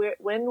abiding,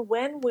 when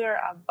we're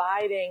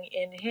abiding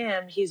in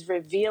him, he's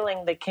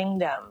revealing the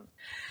kingdom.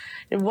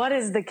 And what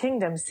is the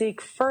kingdom?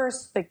 Seek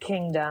first the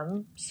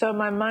kingdom. So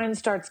my mind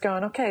starts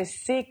going, okay,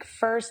 seek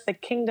first the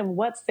kingdom.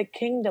 What's the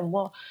kingdom?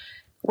 Well,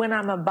 when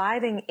I'm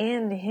abiding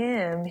in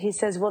him, he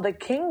says, well, the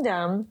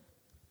kingdom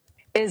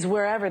is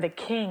wherever the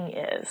king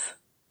is.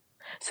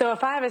 So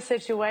if I have a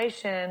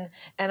situation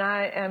and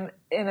I am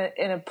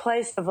in a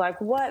place of like,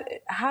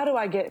 how do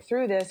I get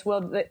through this?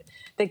 Well,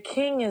 the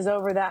king is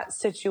over that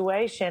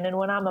situation. And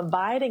when I'm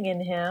abiding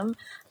in him,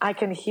 I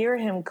can hear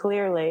him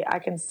clearly. I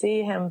can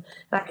see him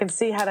and I can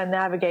see how to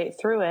navigate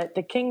through it.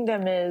 The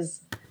kingdom is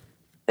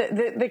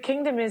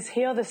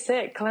heal the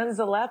sick, cleanse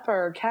the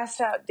leper, cast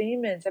out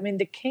demons. I mean,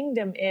 the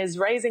kingdom is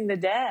raising the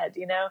dead,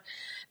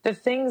 the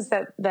things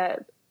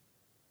that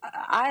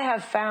I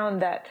have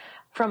found that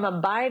from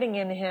abiding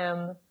in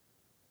him,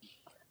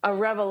 a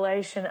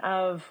revelation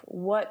of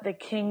what the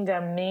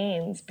kingdom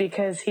means,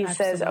 because he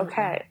says,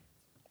 okay,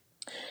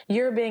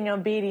 you're being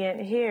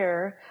obedient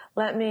here.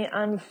 Let me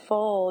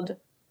unfold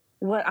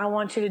what I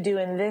want you to do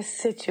in this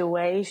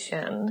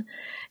situation.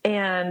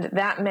 And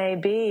that may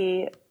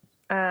be,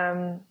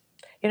 that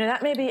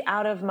may be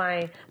out of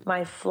my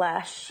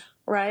flesh,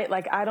 right?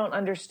 Like I don't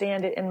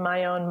understand it in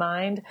my own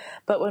mind,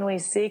 but when we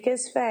seek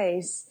his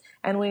face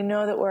and we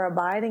know that we're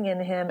abiding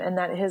in him and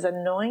that his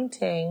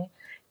anointing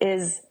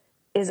is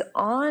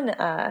on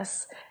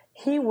us,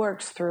 he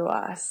works through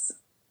us.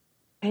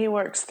 He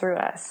works through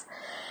us.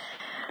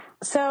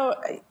 So,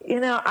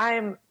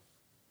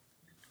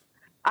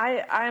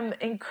 I'm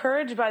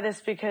encouraged by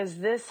this because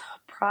this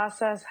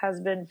process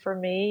has been for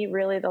me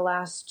really the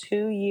last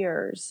 2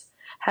 years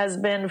has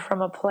been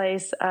from a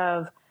place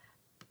of,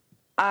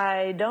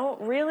 I don't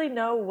really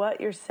know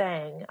what you're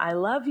saying. I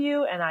love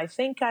you and I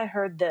think I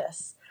heard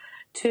this,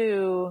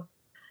 to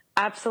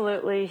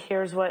absolutely,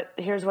 here's what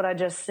I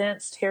just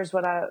sensed. Here's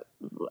what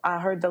I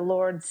heard the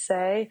Lord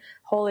say.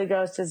 Holy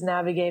Ghost is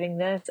navigating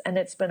this. And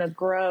it's been a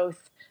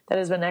growth that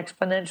has been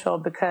exponential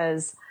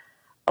because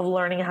of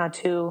learning how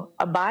to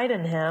abide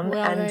in him.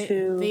 Well,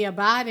 the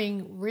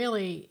abiding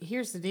really,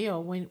 here's the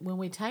deal. When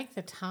we take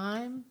the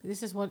time,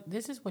 this is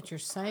what you're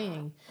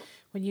saying.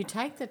 When you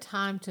take the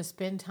time to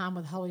spend time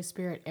with Holy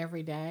Spirit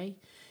every day,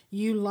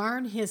 you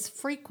learn his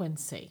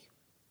frequency.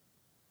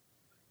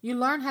 You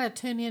learn how to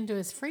tune into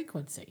his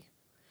frequency.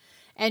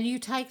 And you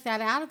take that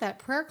out of that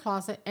prayer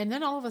closet, and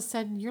then all of a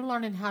sudden you're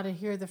learning how to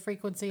hear the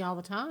frequency all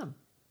the time.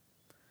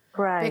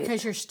 Right.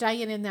 Because you're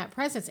staying in that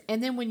presence.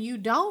 And then when you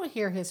don't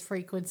hear his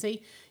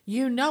frequency,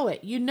 you know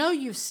it. You know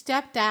you've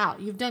stepped out.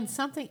 You've done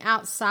something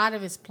outside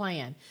of his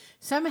plan.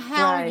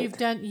 Somehow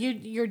right.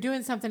 you're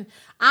doing something.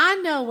 I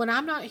know when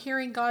I'm not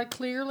hearing God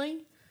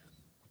clearly,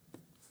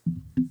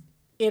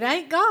 it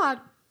ain't God.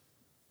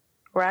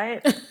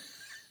 Right.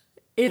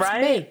 It's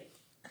right. me.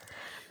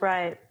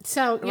 Right.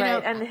 So, you know.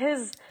 And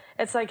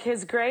it's like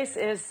his grace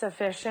is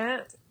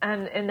sufficient.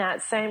 And in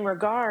that same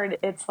regard,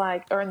 it's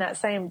like, or in that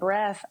same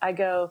breath, I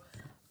go,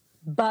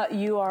 but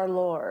you are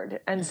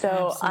Lord. And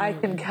so Absolutely. I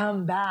can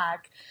come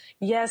back.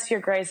 Yes, your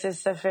grace is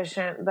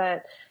sufficient,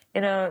 but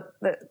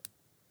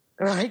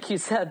like you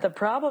said, the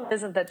problem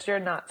isn't that you're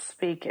not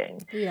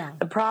speaking. Yeah.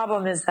 The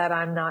problem is that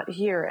I'm not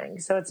hearing.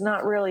 So it's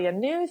not really a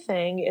new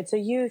thing. It's a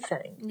you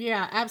thing.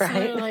 Yeah,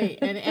 absolutely.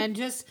 Right? and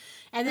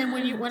then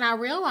when I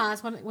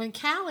realize, when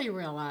Callie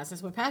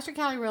realizes, when Pastor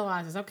Callie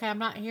realizes, okay, I'm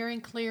not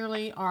hearing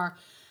clearly, or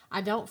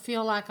I don't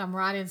feel like I'm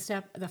right in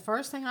step, the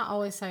first thing I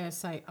always say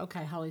is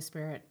okay, Holy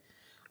Spirit,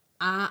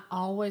 I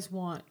always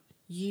want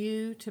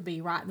you to be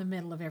right in the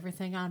middle of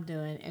everything I'm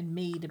doing and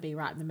me to be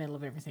right in the middle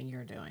of everything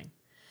you're doing.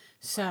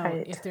 So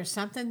right. If there's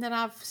something that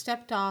I've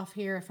stepped off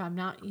here, if I'm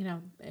not,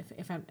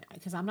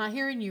 because I'm not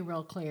hearing you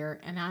real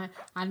clear, and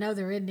I know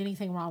there isn't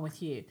anything wrong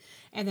with you,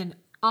 and then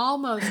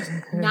almost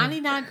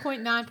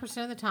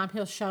 99.9% of the time,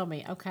 he'll show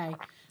me, okay,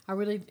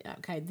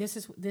 this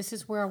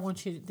is where I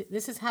want you to,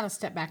 this is how to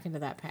step back into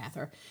that path,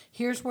 or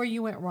here's where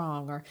you went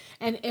wrong,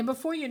 and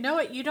before you know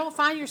it, you don't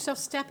find yourself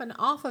stepping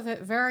off of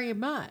it very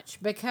much,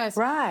 because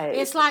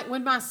it's like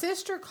when my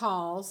sister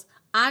calls,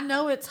 I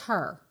know it's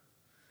her.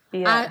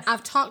 Yes.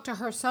 I've talked to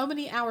her so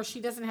many hours, she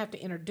doesn't have to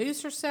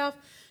introduce herself.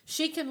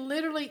 She can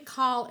literally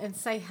call and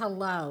say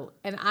hello,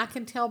 and I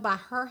can tell by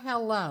her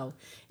hello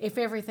if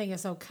everything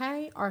is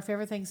okay or if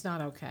everything's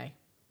not okay.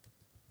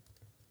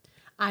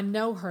 I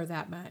know her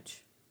that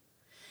much.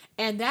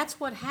 And that's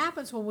what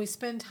happens when we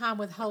spend time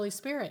with Holy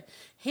Spirit.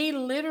 He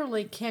can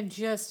literally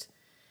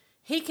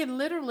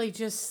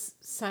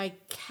just say,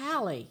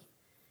 Callie,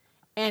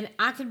 and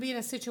I can be in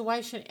a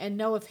situation and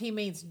know if he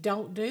means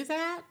don't do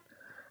that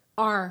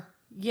or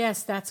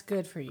yes, that's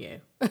good for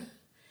you.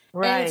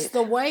 Right. And it's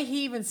the way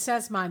he even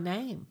says my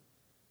name.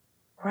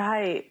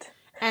 Right.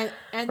 And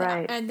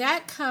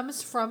that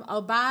comes from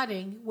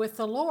abiding with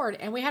the Lord,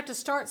 and we have to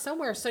start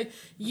somewhere. So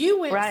you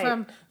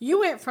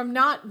went from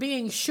not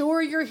being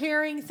sure you're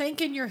hearing,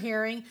 thinking you're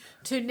hearing,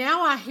 to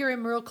now I hear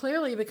him real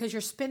clearly because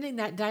you're spending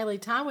that daily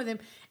time with him,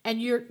 and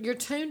you're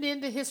tuned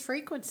into his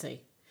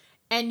frequency,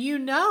 and you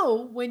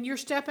know when you're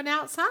stepping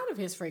outside of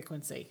his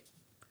frequency.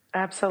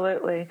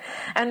 Absolutely.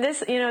 And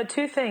this,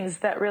 two things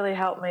that really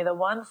helped me. The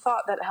one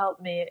thought that helped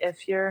me,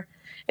 if you're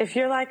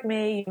like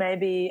me, you may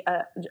be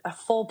a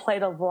full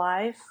plate of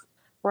life,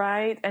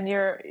 right? And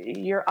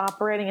you're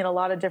operating in a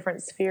lot of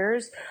different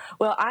spheres.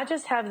 Well, I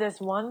just have this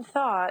one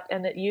thought,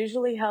 and it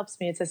usually helps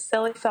me. It's a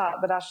silly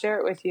thought, but I'll share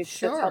it with you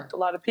because It's helped a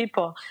lot of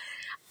people.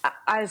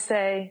 I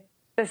say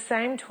the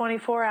same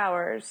 24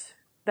 hours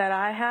that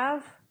I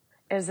have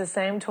is the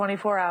same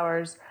 24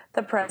 hours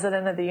the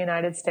President of the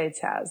United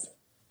States has.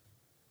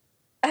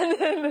 And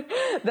then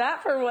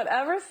that, for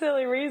whatever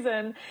silly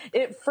reason,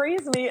 it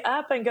frees me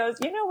up and goes,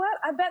 you know what?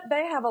 I bet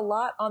they have a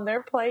lot on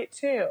their plate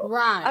too.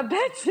 Right. I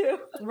bet you.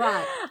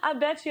 Right. I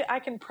bet you I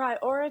can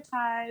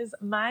prioritize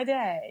my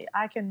day.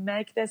 I can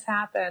make this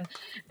happen.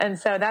 And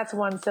so that's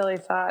one silly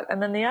thought.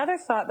 And then the other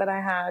thought that I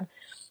had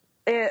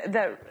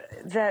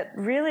that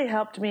really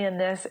helped me in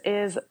this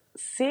is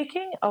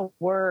seeking a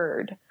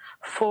word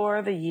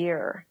for the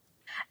year.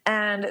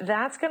 And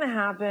that's going to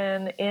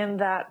happen in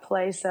that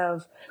place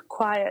of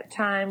quiet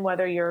time,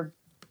 whether you're,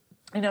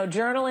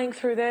 journaling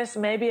through this.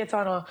 Maybe it's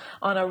on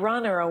a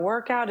run or a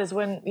workout is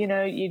when,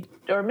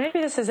 or maybe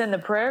this is in the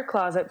prayer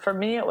closet. For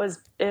me, it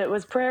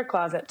was prayer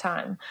closet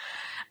time.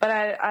 But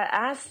I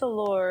asked the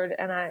Lord,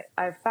 and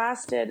I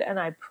fasted and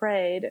I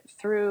prayed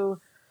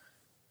through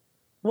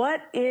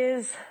what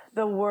is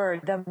the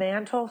word, the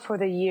mantle for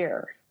the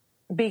year,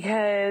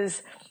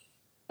 because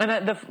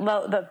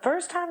the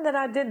first time that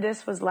I did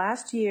this was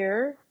last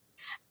year,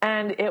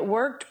 and it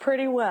worked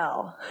pretty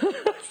well.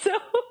 So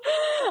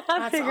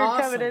I figured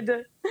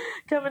awesome.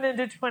 coming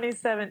into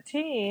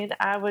 2017,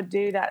 I would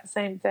do that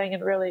same thing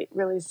and really,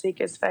 really seek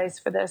his face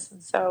for this.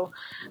 And so,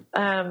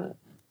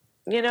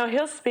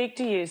 he'll speak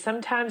to you.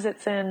 Sometimes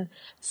it's in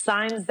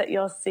signs that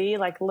you'll see,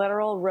 like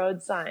literal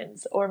road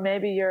signs, or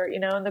maybe you're,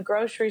 in the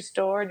grocery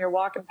store and you're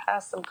walking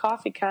past some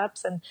coffee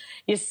cups and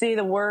you see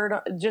the word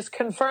just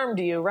confirmed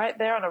to you right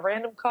there on a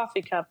random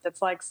coffee cup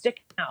that's like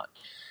sticking out.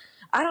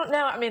 I don't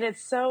know. I mean,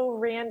 it's so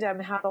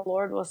random how the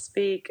Lord will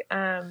speak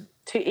to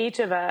each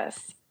of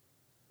us,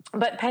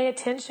 but pay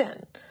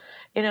attention,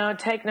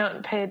 take note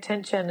and pay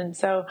attention. And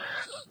so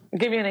I'll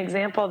give you an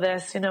example of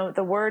this,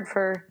 the word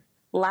for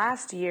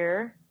last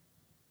year,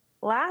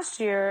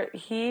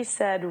 he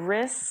said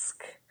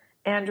risk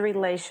and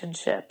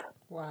relationship.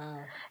 Wow.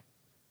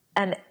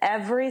 And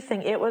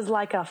everything, it was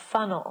like a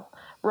funnel.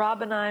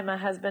 Rob and I, my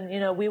husband,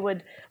 we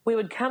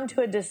would come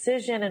to a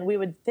decision and we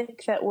would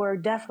think that we're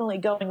definitely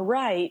going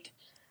right.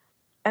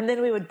 And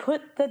then we would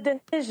put the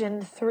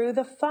decision through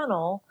the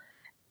funnel.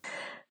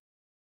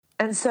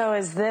 And so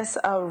is this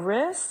a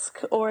risk,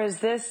 or is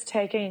this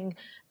taking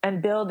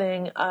and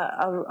building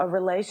a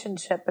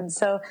relationship? And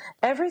so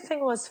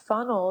everything was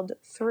funneled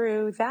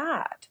through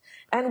that.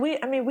 And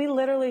we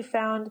literally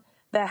found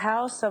the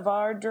house of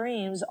our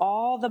dreams.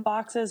 All the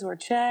boxes were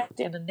checked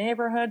in a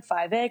neighborhood,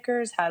 5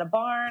 acres, had a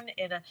barn,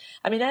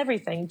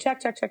 everything.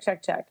 Check.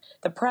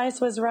 The price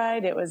was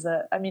right. It was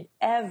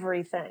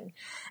everything.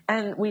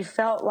 And we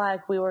felt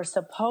like we were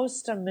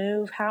supposed to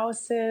move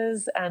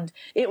houses. And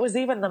it was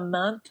even the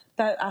month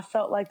that I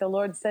felt like the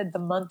Lord said the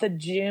month of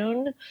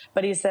June.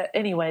 But he said,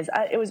 anyways,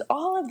 it was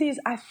all of these.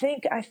 I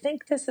think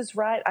this is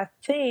right. I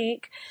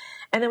think.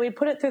 And then we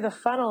put it through the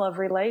funnel of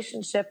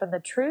relationship. And the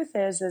truth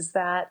is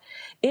that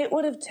it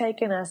would have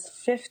taken us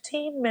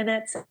 15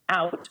 minutes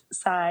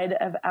outside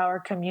of our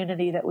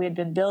community that we had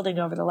been building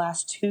over the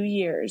last 2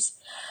 years.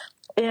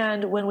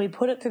 And when we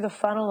put it through the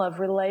funnel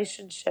of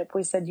relationship,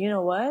 we said, you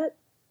know what?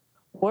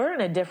 We're in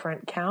a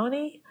different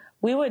county.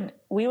 We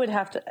would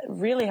have to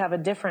really have a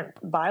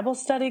different Bible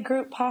study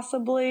group,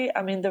 possibly.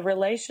 I mean, the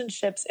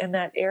relationships in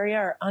that area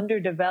are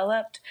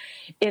underdeveloped.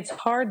 It's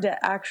hard to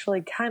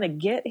actually kind of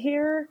get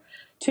here.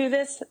 to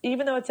this,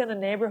 even though it's in a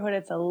neighborhood,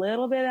 it's a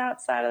little bit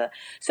outside of the,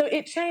 so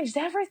it changed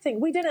everything.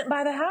 We didn't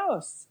buy the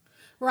house.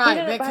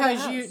 Right,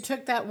 because you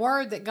took that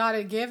word that God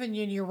had given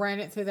you and you ran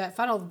it through that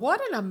funnel.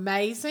 What an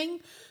amazing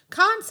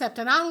concept.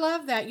 And I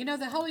love that. You know,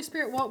 the Holy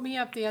Spirit woke me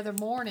up the other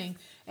morning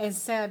and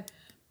said,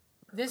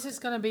 this is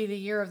going to be the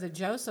year of the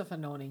Joseph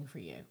anointing for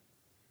you.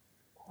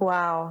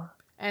 Wow.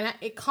 And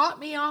it caught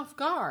me off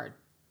guard.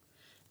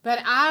 But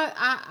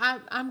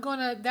I'm going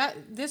to,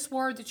 this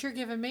word that you're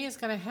giving me is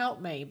going to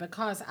help me,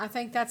 because I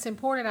think that's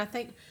important. I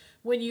think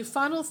when you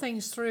funnel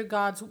things through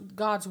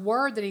God's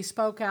word that he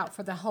spoke out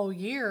for the whole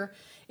year,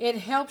 it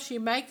helps you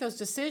make those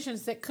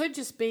decisions that could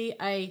just be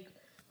a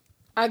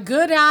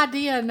good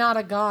idea, not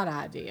a God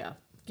idea.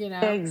 You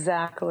know?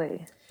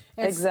 Exactly.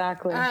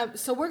 Exactly.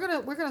 So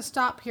we're gonna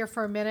stop here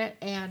for a minute,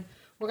 and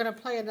we're gonna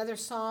play another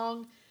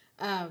song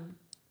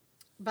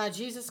by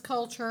Jesus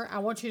Culture. I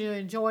want you to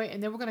enjoy it,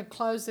 and then we're gonna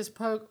close this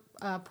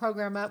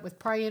program up with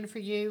praying for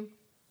you.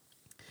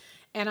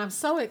 And I'm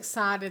so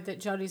excited that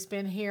Jody's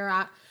been here.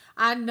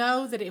 I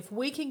know that if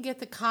we can get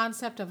the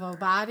concept of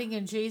abiding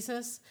in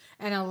Jesus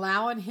and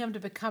allowing him to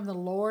become the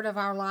Lord of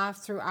our life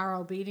through our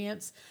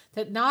obedience,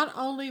 that not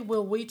only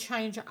will we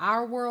change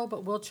our world,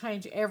 but we'll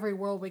change every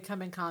world we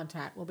come in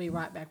contact. We'll be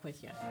right back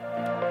with you.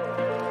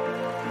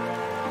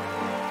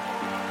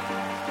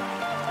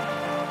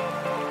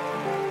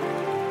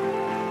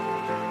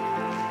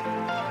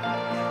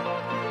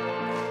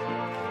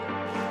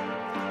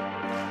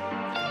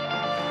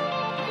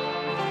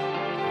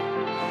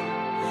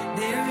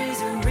 There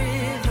is a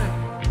river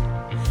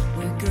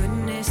where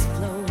goodness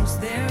flows.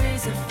 There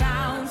is a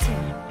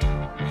fountain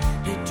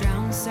that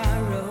drowns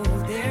sorrow.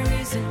 There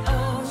is an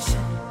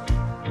ocean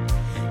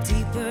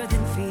deeper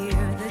than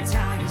fear. The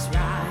tide is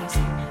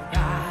rising,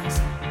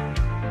 rising.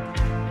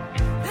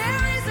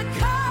 There is a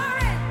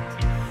current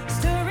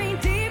stirring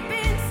deep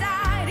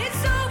inside.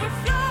 It's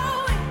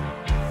overflowing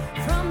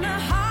from the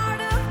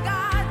heart of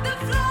God. The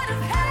flood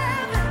of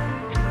heaven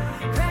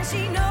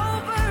crashing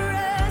over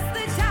us.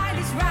 The tide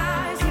is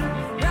rising.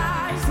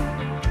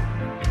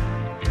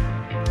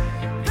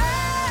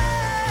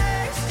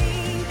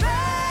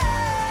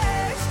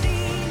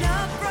 Bursting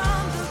up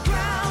from the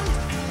ground.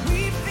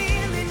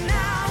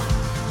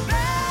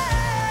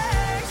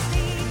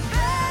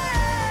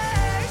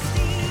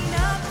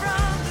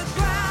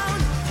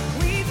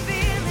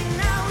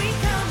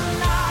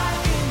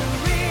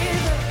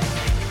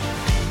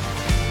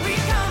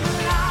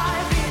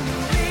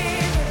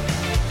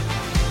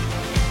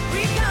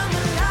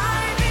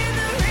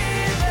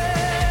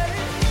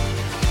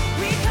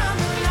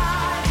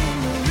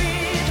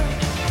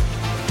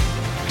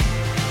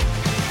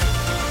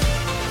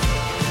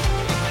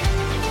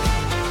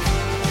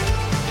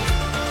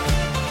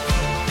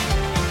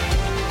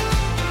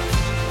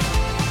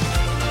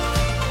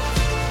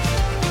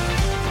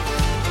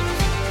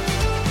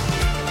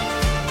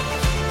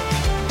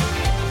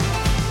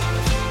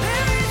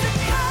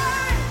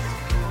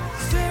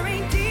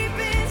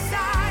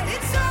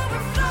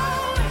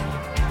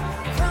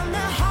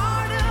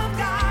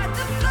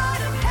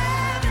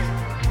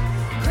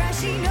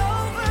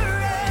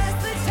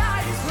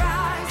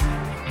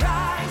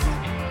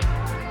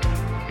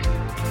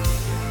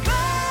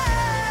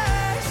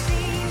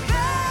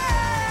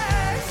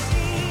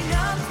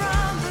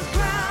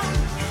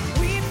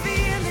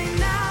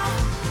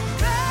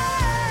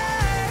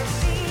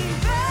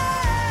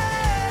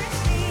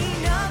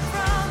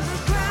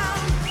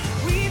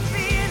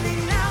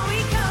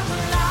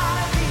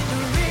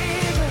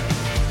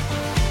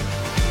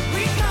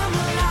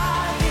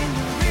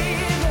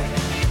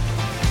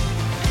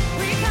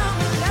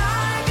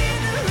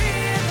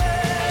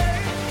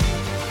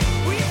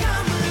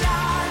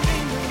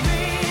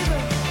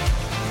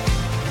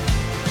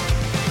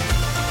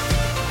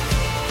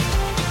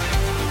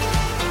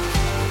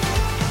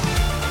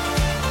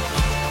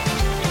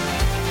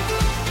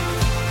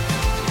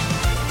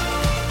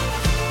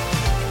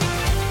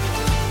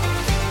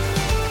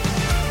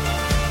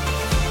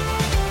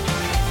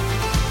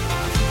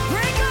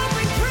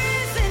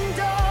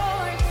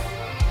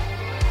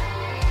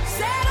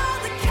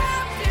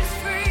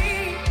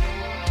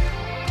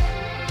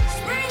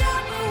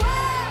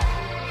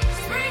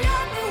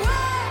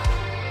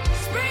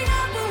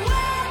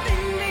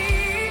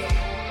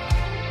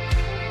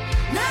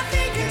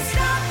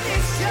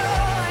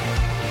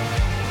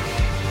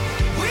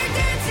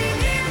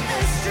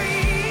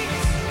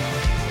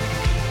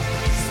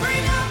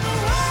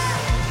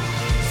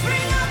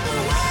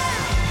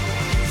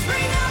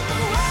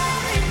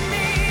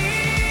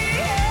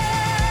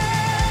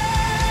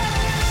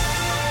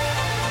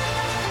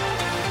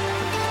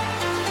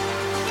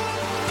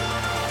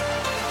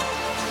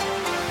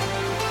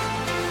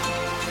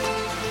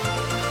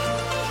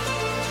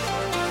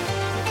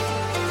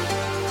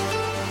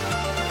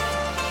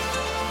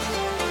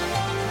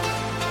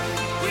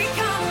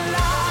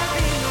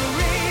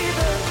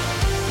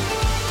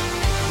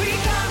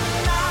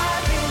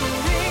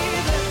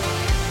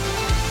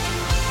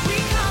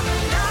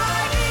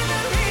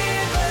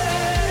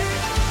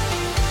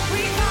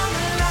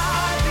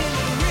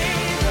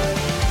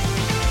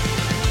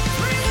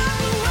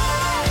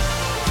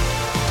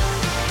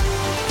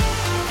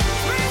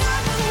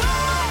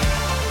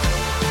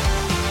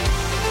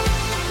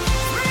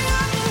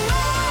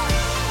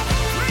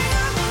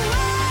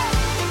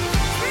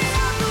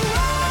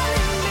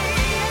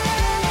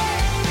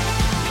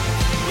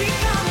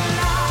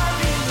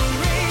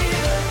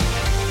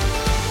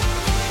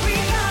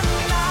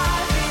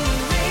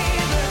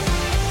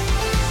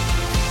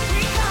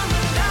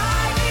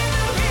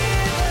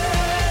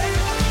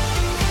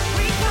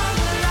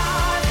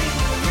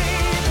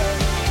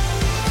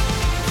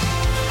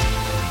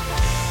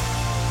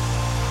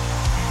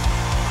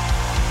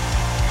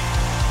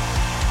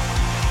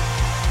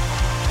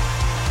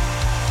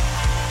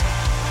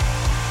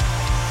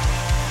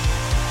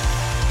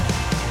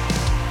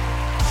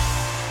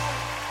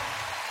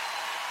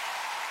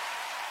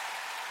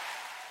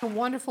 A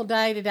wonderful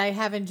day today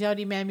having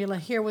Jody Mamula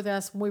here with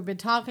us. We've been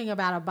talking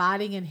about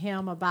abiding in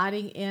Him,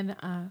 abiding in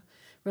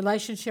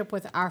relationship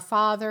with our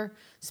Father,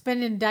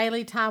 spending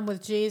daily time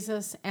with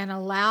Jesus, and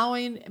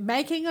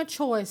making a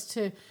choice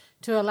to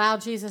allow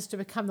Jesus to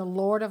become the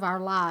Lord of our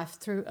life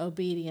through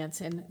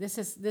obedience. And this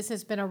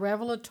has been a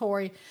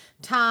revelatory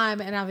time,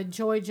 and I've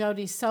enjoyed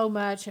Jody so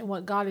much and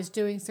what God is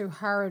doing through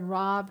her and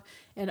Rob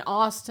in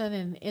Austin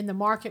and in the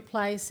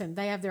marketplace, and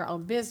they have their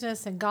own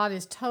business, and God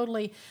is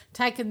totally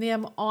taken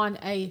them on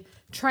a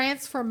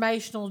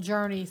transformational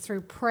journey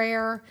through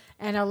prayer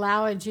and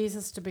allowing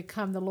Jesus to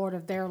become the Lord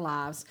of their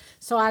lives.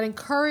 So I'd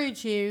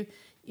encourage you,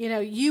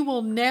 you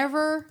will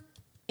never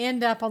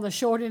end up on the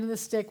short end of the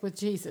stick with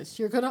Jesus.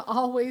 You're going to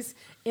always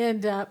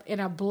end up in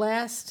a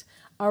blessed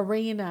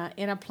arena,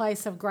 in a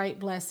place of great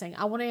blessing.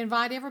 I want to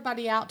invite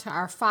everybody out to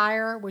our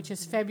fire, which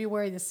is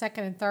February the 2nd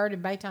and 3rd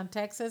in Baytown,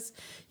 Texas.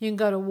 You can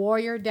go to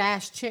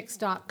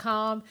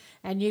warrior-chicks.com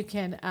and you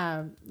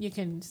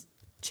can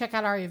check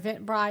out our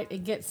Eventbrite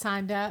and get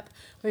signed up.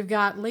 We've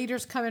got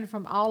leaders coming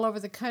from all over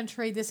the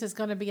country. This is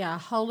going to be a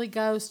Holy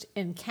Ghost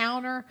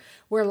encounter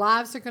where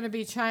lives are going to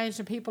be changed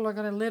and people are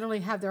going to literally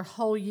have their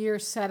whole year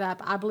set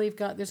up. I believe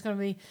there's going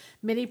to be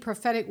many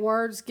prophetic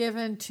words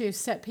given to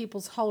set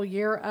people's whole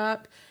year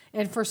up.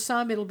 And for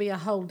some, it'll be a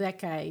whole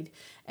decade.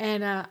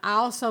 And I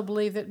also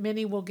believe that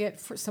many will get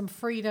some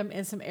freedom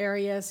in some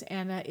areas.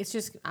 And I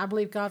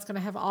believe God's going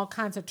to have all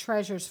kinds of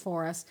treasures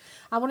for us.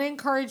 I want to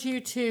encourage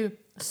you to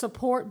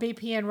support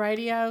BPN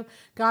Radio.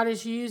 God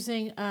is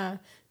using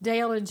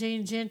Dale and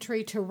Jean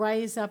Gentry to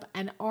raise up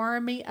an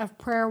army of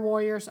prayer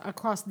warriors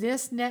across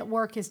this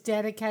network is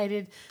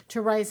dedicated to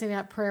raising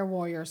up prayer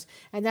warriors.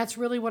 And that's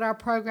really what our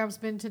program's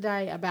been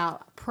today,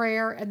 about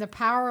prayer and the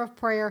power of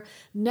prayer.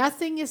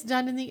 Nothing is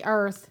done in the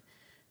earth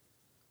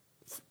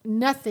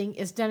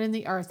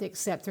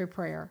except through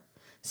prayer.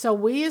 So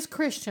we as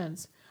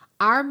Christians,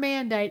 our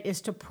mandate is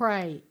to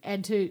pray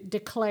and to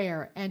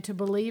declare and to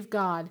believe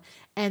God.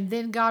 And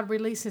then God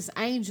releases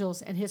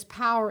angels and His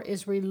power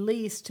is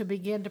released to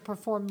begin to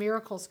perform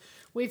miracles.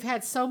 We've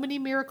had so many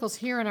miracles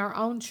here in our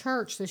own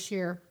church this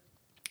year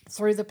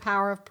through the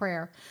power of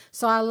prayer.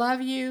 So I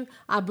love you.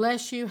 I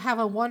bless you. Have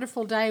a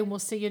wonderful day, and we'll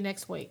see you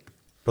next week.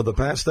 For the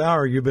past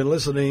hour, you've been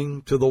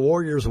listening to the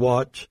Warriors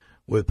Watch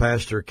with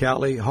Pastor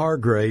Callie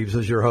Hargraves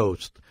as your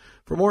host.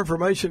 For more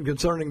information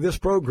concerning this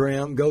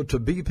program, go to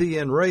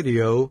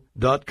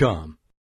bpnradio.com.